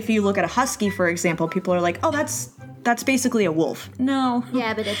especially if you look at a husky, for example, people are like, oh, that's basically a wolf. No.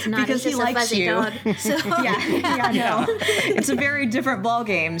 Yeah, but it's not. Because it's just he likes a fuzzy you. Dog. So. Yeah, no. It's a very different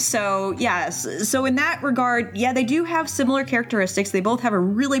ballgame. So, yes. So in that regard, yeah, they do have similar characteristics. They both have a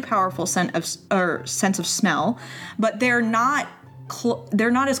really powerful sense of smell, but they're not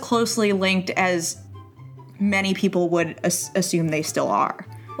as closely linked as many people would assume they still are.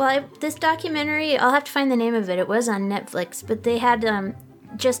 Well, this documentary, I'll have to find the name of it. It was on Netflix, but they had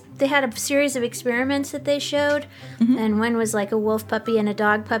a series of experiments that they showed, and one was like a wolf puppy and a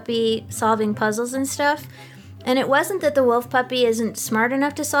dog puppy solving puzzles and stuff. And it wasn't that the wolf puppy isn't smart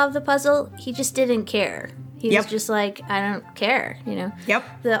enough to solve the puzzle; he just didn't care. He was just like, I don't care, Yep.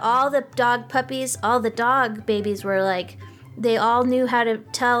 All the dog puppies, all the dog babies were like, they all knew how to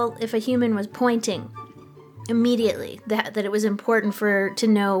tell if a human was pointing immediately, that it was important to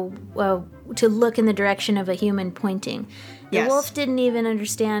know to look in the direction of a human pointing. The wolf didn't even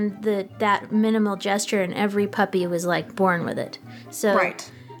understand that minimal gesture, and every puppy was born with it. So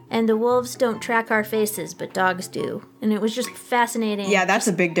And the wolves don't track our faces, but dogs do. And it was just fascinating. Yeah, that's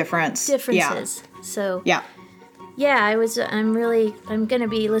a big difference. Differences. Yeah. So yeah, I'm going to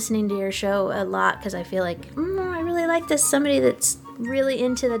be listening to your show a lot because I feel like, I really like this. Somebody that's really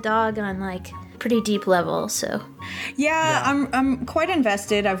into the dog on like pretty deep level. So yeah. I'm quite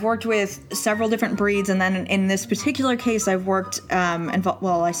invested. I've worked with several different breeds, and then in this particular case, I've worked I've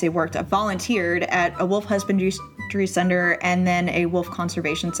volunteered at a wolf husbandry center and then a wolf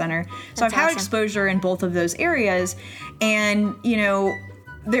conservation center. So I've had exposure in both of those areas, and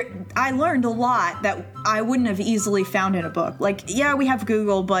I learned a lot that I wouldn't have easily found in a book. Like, yeah, we have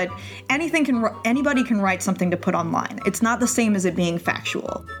Google, but anybody can write something to put online. It's not the same as it being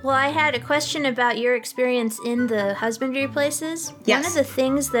factual. Well, I had a question about your experience in the husbandry places. Yes. One of the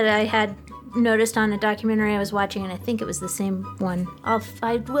things that I had noticed on a documentary I was watching, and I think it was the same one.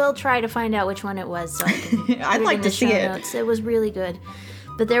 I will try to find out which one it was. So I can I'd like to see it. Notes. It was really good.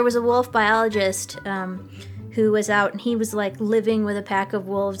 But there was a wolf biologist who was out, and he was like living with a pack of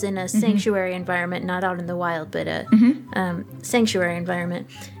wolves in a sanctuary environment, not out in the wild, but a sanctuary environment.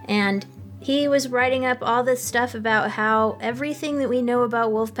 And he was writing up all this stuff about how everything that we know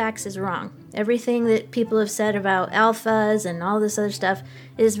about wolf packs is wrong. Everything that people have said about alphas and all this other stuff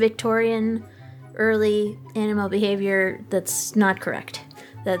is Victorian early animal behavior that's not correct.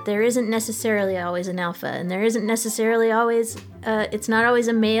 That there isn't necessarily always an alpha, and there isn't necessarily always, it's not always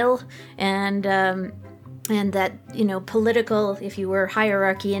a male, and that, political, if you were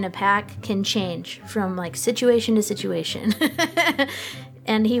hierarchy in a pack, can change from like situation to situation.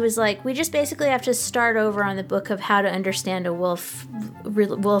 And he was like, we just basically have to start over on the book of how to understand a wolf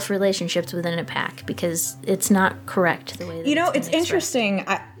relationships within a pack, because it's not correct the way that it's interesting.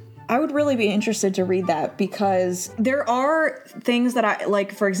 I would really be interested to read that, because there are things that I,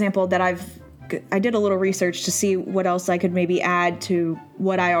 like, for example, that I did a little research to see what else I could maybe add to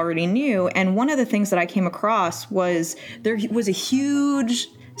what I already knew. And one of the things that I came across was there was a huge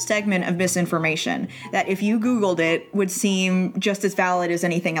segment of misinformation that, if you Googled it, would seem just as valid as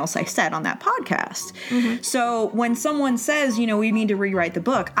anything else I said on that podcast. So when someone says, we need to rewrite the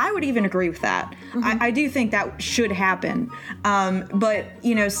book, I would even agree with that. I do think that should happen. But,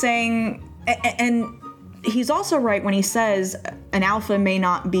 saying, and he's also right when he says an alpha may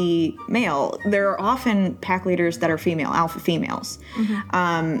not be male. There are often pack leaders that are female, alpha females.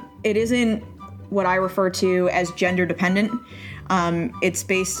 It isn't what I refer to as gender dependent. It's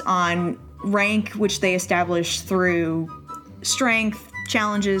based on rank, which they establish through strength,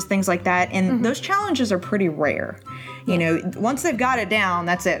 challenges, things like that. And those challenges are pretty rare. Once they've got it down,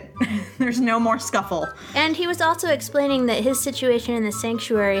 that's it. There's no more scuffle. And he was also explaining that his situation in the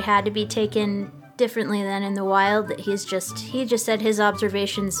sanctuary had to be taken differently than in the wild. That he just said his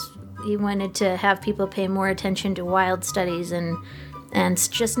observations, he wanted to have people pay more attention to wild studies and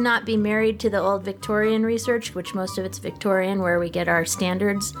just not be married to the old Victorian research, which most of it's Victorian, where we get our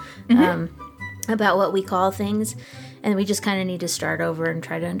standards about what we call things. And we just kind of need to start over and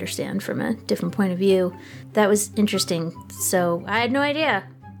try to understand from a different point of view. That was interesting. So I had no idea.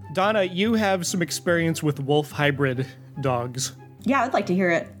 Donna, you have some experience with wolf hybrid dogs. Yeah, I'd like to hear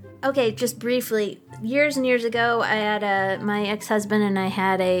it. Okay, just briefly. Years and years ago, I had my ex-husband and I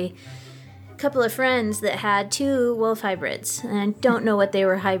had a couple of friends that had 2 wolf hybrids, and I don't know what they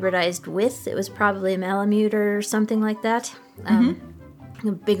were hybridized with. It was probably a Malamute or something like that.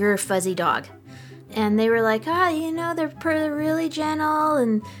 A bigger fuzzy dog. And they were like, they're really gentle,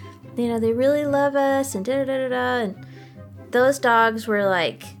 and they really love us, and da-da-da-da-da. And those dogs were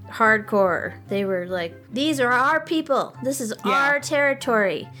like hardcore. They were like, these are our people. This is our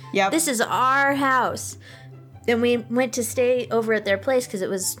territory. Yep. This is our house. And we went to stay over at their place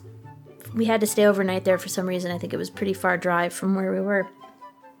because we had to stay overnight there for some reason. I think it was a pretty far drive from where we were.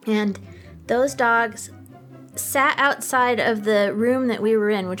 And those dogs sat outside of the room that we were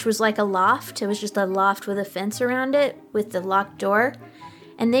in, which was like a loft. It was just a loft with a fence around it with the locked door.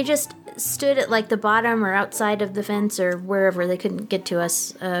 And they just stood at like the bottom or outside of the fence or wherever. They couldn't get to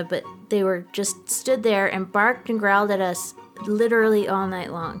us, but they were just stood there and barked and growled at us literally all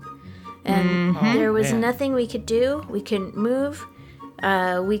night long. And there was nothing we could do. We couldn't move.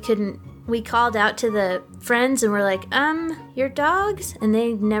 We called out to the friends and we're like, your dogs? And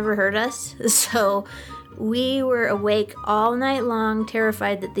they never heard us. So we were awake all night long,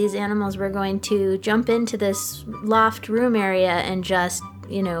 terrified that these animals were going to jump into this loft room area and just,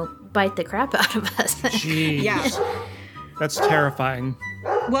 bite the crap out of us. Jeez. Yeah. That's terrifying.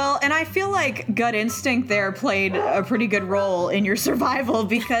 Well, and I feel like gut instinct there played a pretty good role in your survival,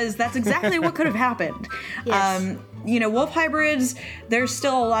 because that's exactly what could have happened. Yes. Wolf hybrids, there's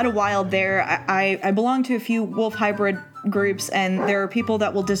still a lot of wild there. I belong to a few wolf hybrid groups, and there are people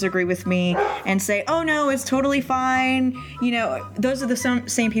that will disagree with me and say, oh no, it's totally fine. You know, those are the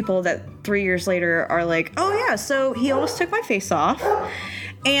same people that 3 years later are like, oh yeah, so he almost took my face off.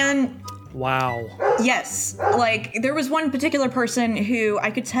 And wow. Yes. Like, there was one particular person who I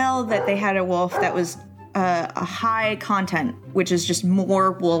could tell that they had a wolf that was a high content, which is just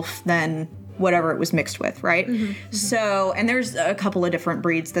more wolf than whatever it was mixed with, right? So, and there's a couple of different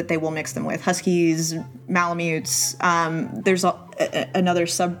breeds that they will mix them with. Huskies, Malamutes. There's another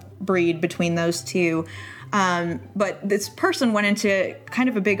sub-breed between those two. But this person went into kind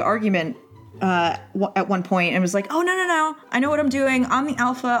of a big argument at one point and was like, oh, no, I know what I'm doing. I'm the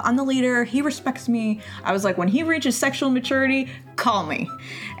alpha. I'm the leader. He respects me. I was like, when he reaches sexual maturity, call me.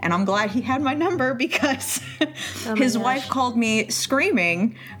 And I'm glad he had my number because his wife called me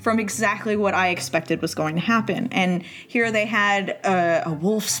screaming from exactly what I expected was going to happen. And here they had a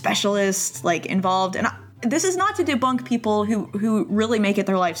wolf specialist like involved. And this is not to debunk people who really make it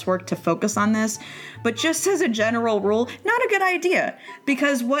their life's work to focus on this, but just as a general rule, not a good idea,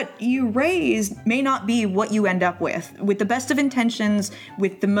 because what you raise may not be what you end up with. With the best of intentions,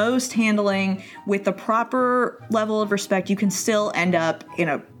 with the most handling, with the proper level of respect, you can still end up in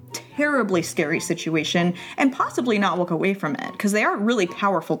a terribly scary situation and possibly not walk away from it, because they are really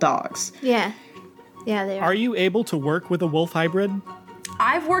powerful dogs. Yeah. Yeah, they are. Are you able to work with a wolf hybrid?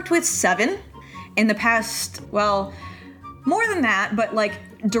 I've worked with 7. In the past, well, more than that, but like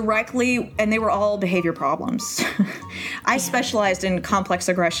directly, and they were all behavior problems. I specialized in complex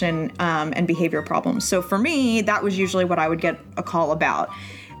aggression and behavior problems. So for me, that was usually what I would get a call about.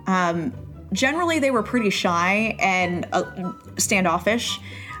 Generally, they were pretty shy and standoffish.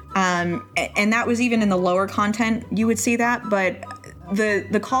 And that was even in the lower content, you would see that. But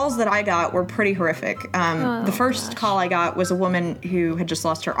the calls that I got were pretty horrific. The first call I got was a woman who had just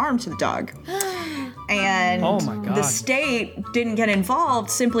lost her arm to the dog. And the state didn't get involved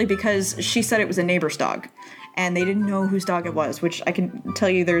simply because she said it was a neighbor's dog. And they didn't know whose dog it was, which I can tell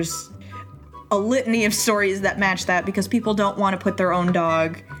you there's a litany of stories that match that, because people don't want to put their own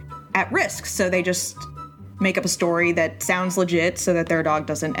dog at risk. So they just make up a story that sounds legit so that their dog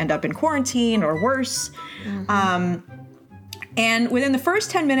doesn't end up in quarantine or worse. And within the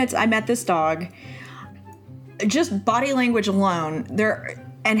first 10 minutes I met this dog, just body language alone,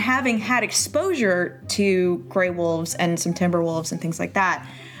 and having had exposure to gray wolves and some timber wolves and things like that,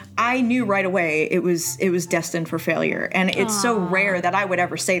 I knew right away it was destined for failure. And it's so rare that I would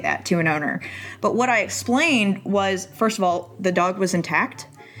ever say that to an owner. But what I explained was, first of all, the dog was intact,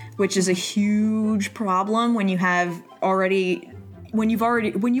 which is a huge problem when you've already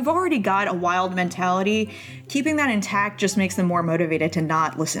got a wild mentality. Keeping that intact just makes them more motivated to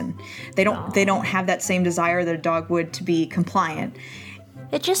not listen. They don't have that same desire that a dog would to be compliant.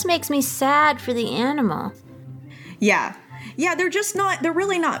 It just makes me sad for the animal. Yeah, they're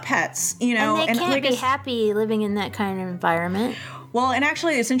really not pets, you know. And they can't be happy living in that kind of environment. Well, and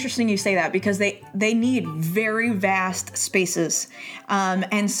actually it's interesting you say that, because they need very vast spaces.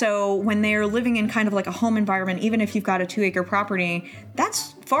 And so when they're living in kind of like a home environment, even if you've got a 2-acre property,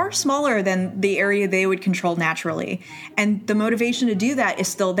 that's far smaller than the area they would control naturally. And the motivation to do that is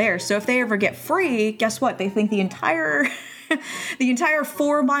still there. So if they ever get free, guess what? They think the entire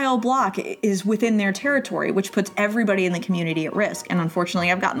 4-mile block is within their territory, which puts everybody in the community at risk. And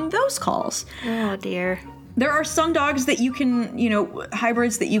unfortunately, I've gotten those calls. Oh, dear. There are some dogs that you can,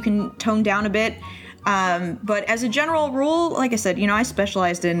 hybrids that you can tone down a bit. But as a general rule, like I said, I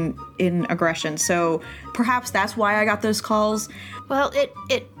specialized in aggression. So perhaps that's why I got those calls. Well,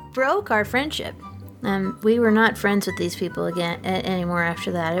 it broke our friendship. We were not friends with these people anymore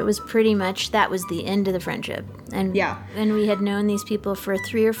after that. It was pretty much, that was the end of the friendship. And and we had known these people for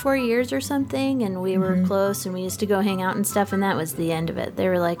 3 or 4 years or something, and we were close, and we used to go hang out and stuff, and that was the end of it. They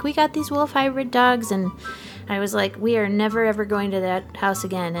were like, we got these wolf hybrid dogs, and I was like, we are never ever going to that house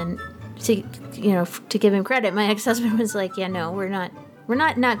again. And to give him credit, my ex-husband was like, yeah, no, we're not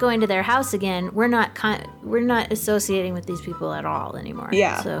going to their house again. We're not associating with these people at all anymore.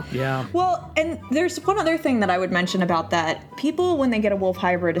 Yeah. So. Yeah. Well, and there's one other thing that I would mention about that. People, when they get a wolf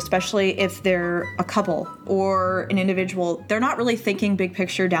hybrid, especially if they're a couple or an individual, they're not really thinking big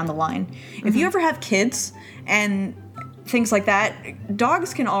picture down the line. If you ever have kids and things like that,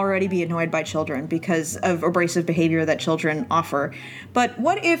 dogs can already be annoyed by children because of abrasive behavior that children offer. But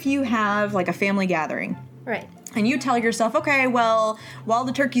what if you have like a family gathering? Right. And you tell yourself, okay, well, while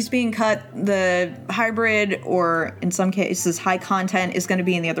the turkey's being cut, the hybrid, or in some cases high content, is going to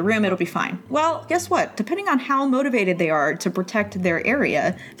be in the other room. It'll be fine. Well, guess what? Depending on how motivated they are to protect their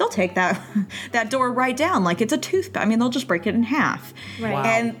area, they'll take that door right down like it's a toothpick. I mean, they'll just break it in half. Right. Wow.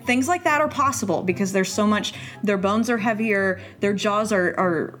 And things like that are possible because there's so much, their bones are heavier, their jaws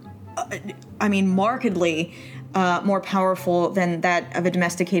are markedly more powerful than that of a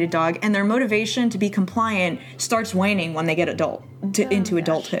domesticated dog, and their motivation to be compliant starts waning when they get into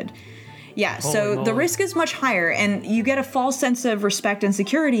adulthood. Yeah, so the risk is much higher, and you get a false sense of respect and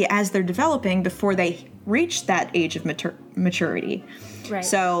security as they're developing before they reach that age of maturity. Right.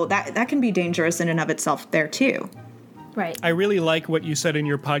 So that can be dangerous in and of itself there too. Right. I really like what you said in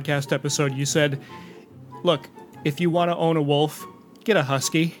your podcast episode. You said, look, if you want to own a wolf, get a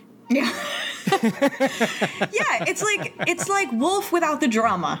husky. Yeah. Yeah, it's like wolf without the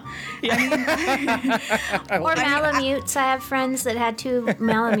drama. Or Malamutes. I have friends that had 2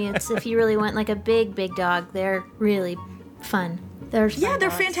 Malamutes. If you really want like a big dog, they're really fun. They're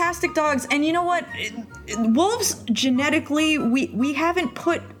fantastic dogs. And you know what? Wolves, genetically, we haven't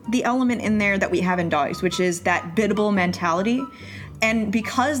put the element in there that we have in dogs, which is that biddable mentality. And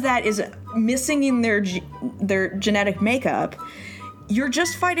because that is missing in their genetic makeup, you're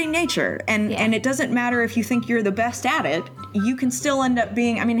just fighting nature, and it doesn't matter if you think you're the best at it, you can still end up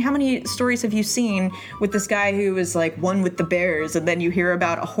being, I mean, how many stories have you seen with this guy who was like one with the bears, and then you hear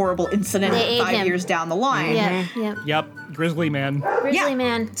about a horrible incident 5 years down the line? Yep, Grizzly Man. Grizzly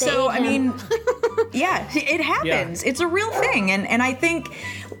Man. So, I mean, yeah, it happens. Yeah. It's a real thing, and I think,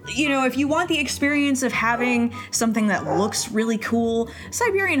 you know, if you want the experience of having something that looks really cool,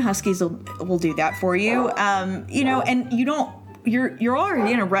 Siberian Huskies will do that for you. You know, and you're already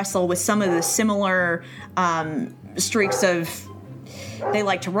going to wrestle with some of the similar streaks of, they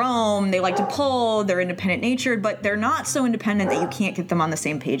like to roam, they like to pull, they're independent natured, but they're not so independent that you can't get them on the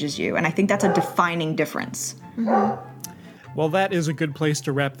same page as you. And I think that's a defining difference. Mm-hmm. Well, that is a good place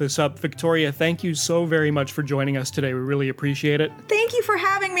to wrap this up. Victoria, thank you so very much for joining us today. We really appreciate it. Thank you for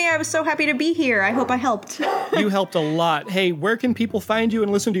having me. I was so happy to be here. I hope I helped. You helped a lot. Hey, where can people find you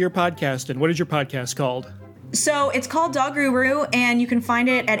and listen to your podcast? And what is your podcast called? So it's called Dog Guru, and you can find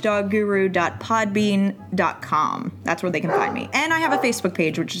it at dogguru.podbean.com. That's where they can find me. And I have a Facebook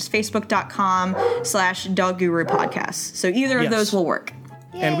page, which is facebook.com/doggurupodcast. So either of those will work.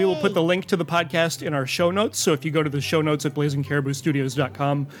 And we will put the link to the podcast in our show notes. So if you go to the show notes at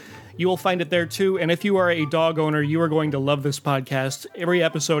blazingcariboustudios.com, you will find it there too. And if you are a dog owner, you are going to love this podcast. Every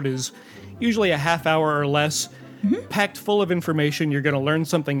episode is usually a half hour or less, packed full of information. You're going to learn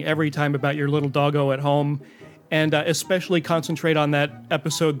something every time about your little doggo at home. And especially concentrate on that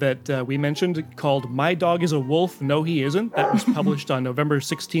episode that we mentioned called My Dog is a Wolf. No, he isn't. That was published on November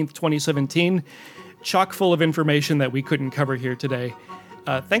 16th, 2017. Chock full of information that we couldn't cover here today.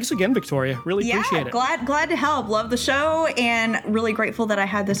 Thanks again, Victoria. Really appreciate it. Glad to help. Love the show, and really grateful that I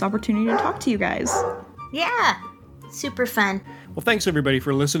had this opportunity to talk to you guys. Yeah. Super fun. Well, thanks everybody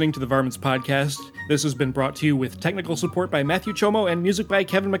for listening to the Varmints Podcast. This has been brought to you with technical support by Matthew Chomo and music by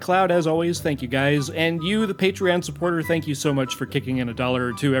Kevin MacLeod. As always, thank you guys. And you, the Patreon supporter, thank you so much for kicking in $1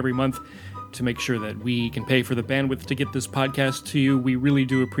 or $2 every month to make sure that we can pay for the bandwidth to get this podcast to you. We really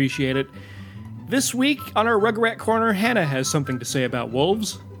do appreciate it. This week, on our Rugrat Corner, Hannah has something to say about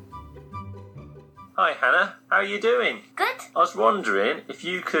wolves. Hi Hannah, how are you doing? Good. I was wondering if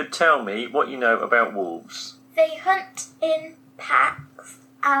you could tell me what you know about wolves. They hunt in packs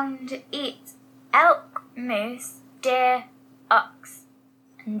and eat elk, moose, deer, ox,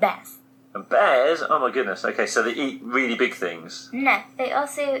 and bears. And bears? Oh my goodness, okay, so they eat really big things. No, they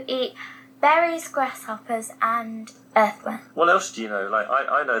also eat berries, grasshoppers, and earthworms. What else do you know? Like,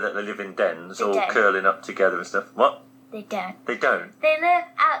 I know that they live in dens, They all don't. curling up together and stuff. What? They don't. They don't? They live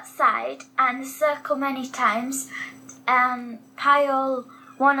outside and circle many times, pile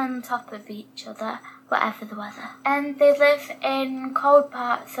one on top of each other, whatever the weather. And they live in cold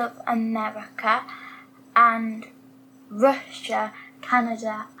parts of America and Russia,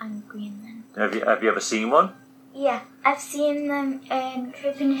 Canada, and Greenland. Have you ever seen one? Yeah, I've seen them in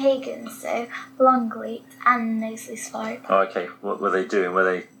Copenhagen, so Longleat and Knowsley Safari Park. Oh, okay. What were they doing? Were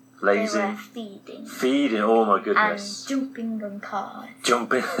they lazy? They were feeding. Feeding? Oh my goodness. And jumping on cars.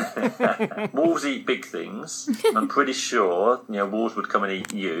 Jumping. Wolves eat big things. I'm pretty sure, wolves would come and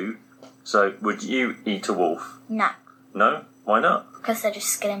eat you. So, would you eat a wolf? No, No? Why not? because they're just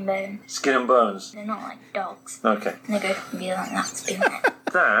skin and bone. Skin and bones. They're not like dogs. Okay. And they go from being like that to being like that.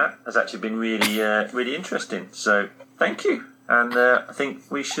 That has actually been really, really interesting. So, thank you. And I think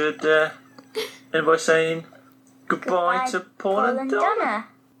we should end by saying goodbye to Paul and Donna.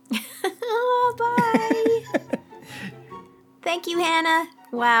 Bye. Thank you, Hannah.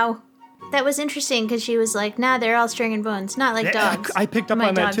 Wow. That was interesting because she was like, nah, they're all string and bones. Not like dogs. I picked up My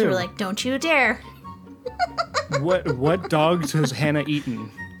on that dogs too. were like, don't you dare. What dogs has Hannah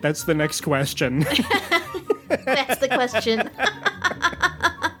eaten? That's the next question. That's the question.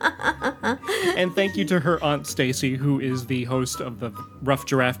 And thank you to her Aunt Stacy, who is the host of the Rough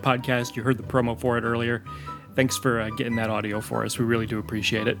Giraffe podcast. You heard the promo for it earlier. Thanks for getting that audio for us. We really do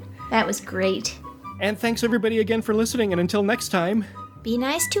appreciate it. That was great. And thanks everybody again for listening. And until next time, be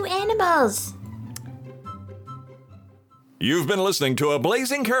nice to animals. You've been listening to a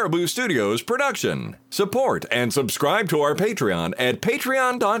Blazing Caribou Studios production. Support and subscribe to our Patreon at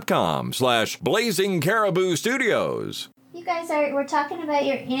patreon.com/Blazing Caribou Studios. You guys we're talking about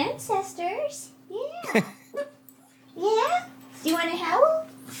your ancestors. Yeah. Yeah? Do you want to howl?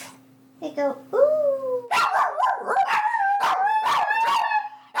 They go, ooh.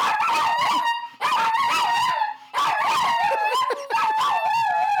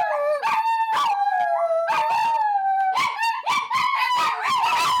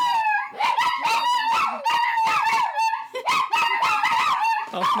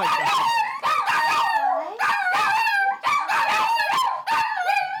 Oh my God.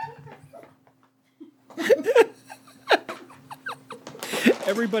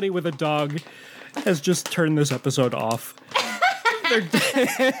 Everybody with a dog has just turned this episode off.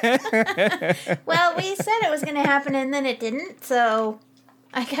 Well, we said it was going to happen and then it didn't, so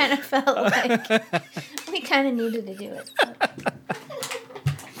I kind of felt like we kind of needed to do it. So.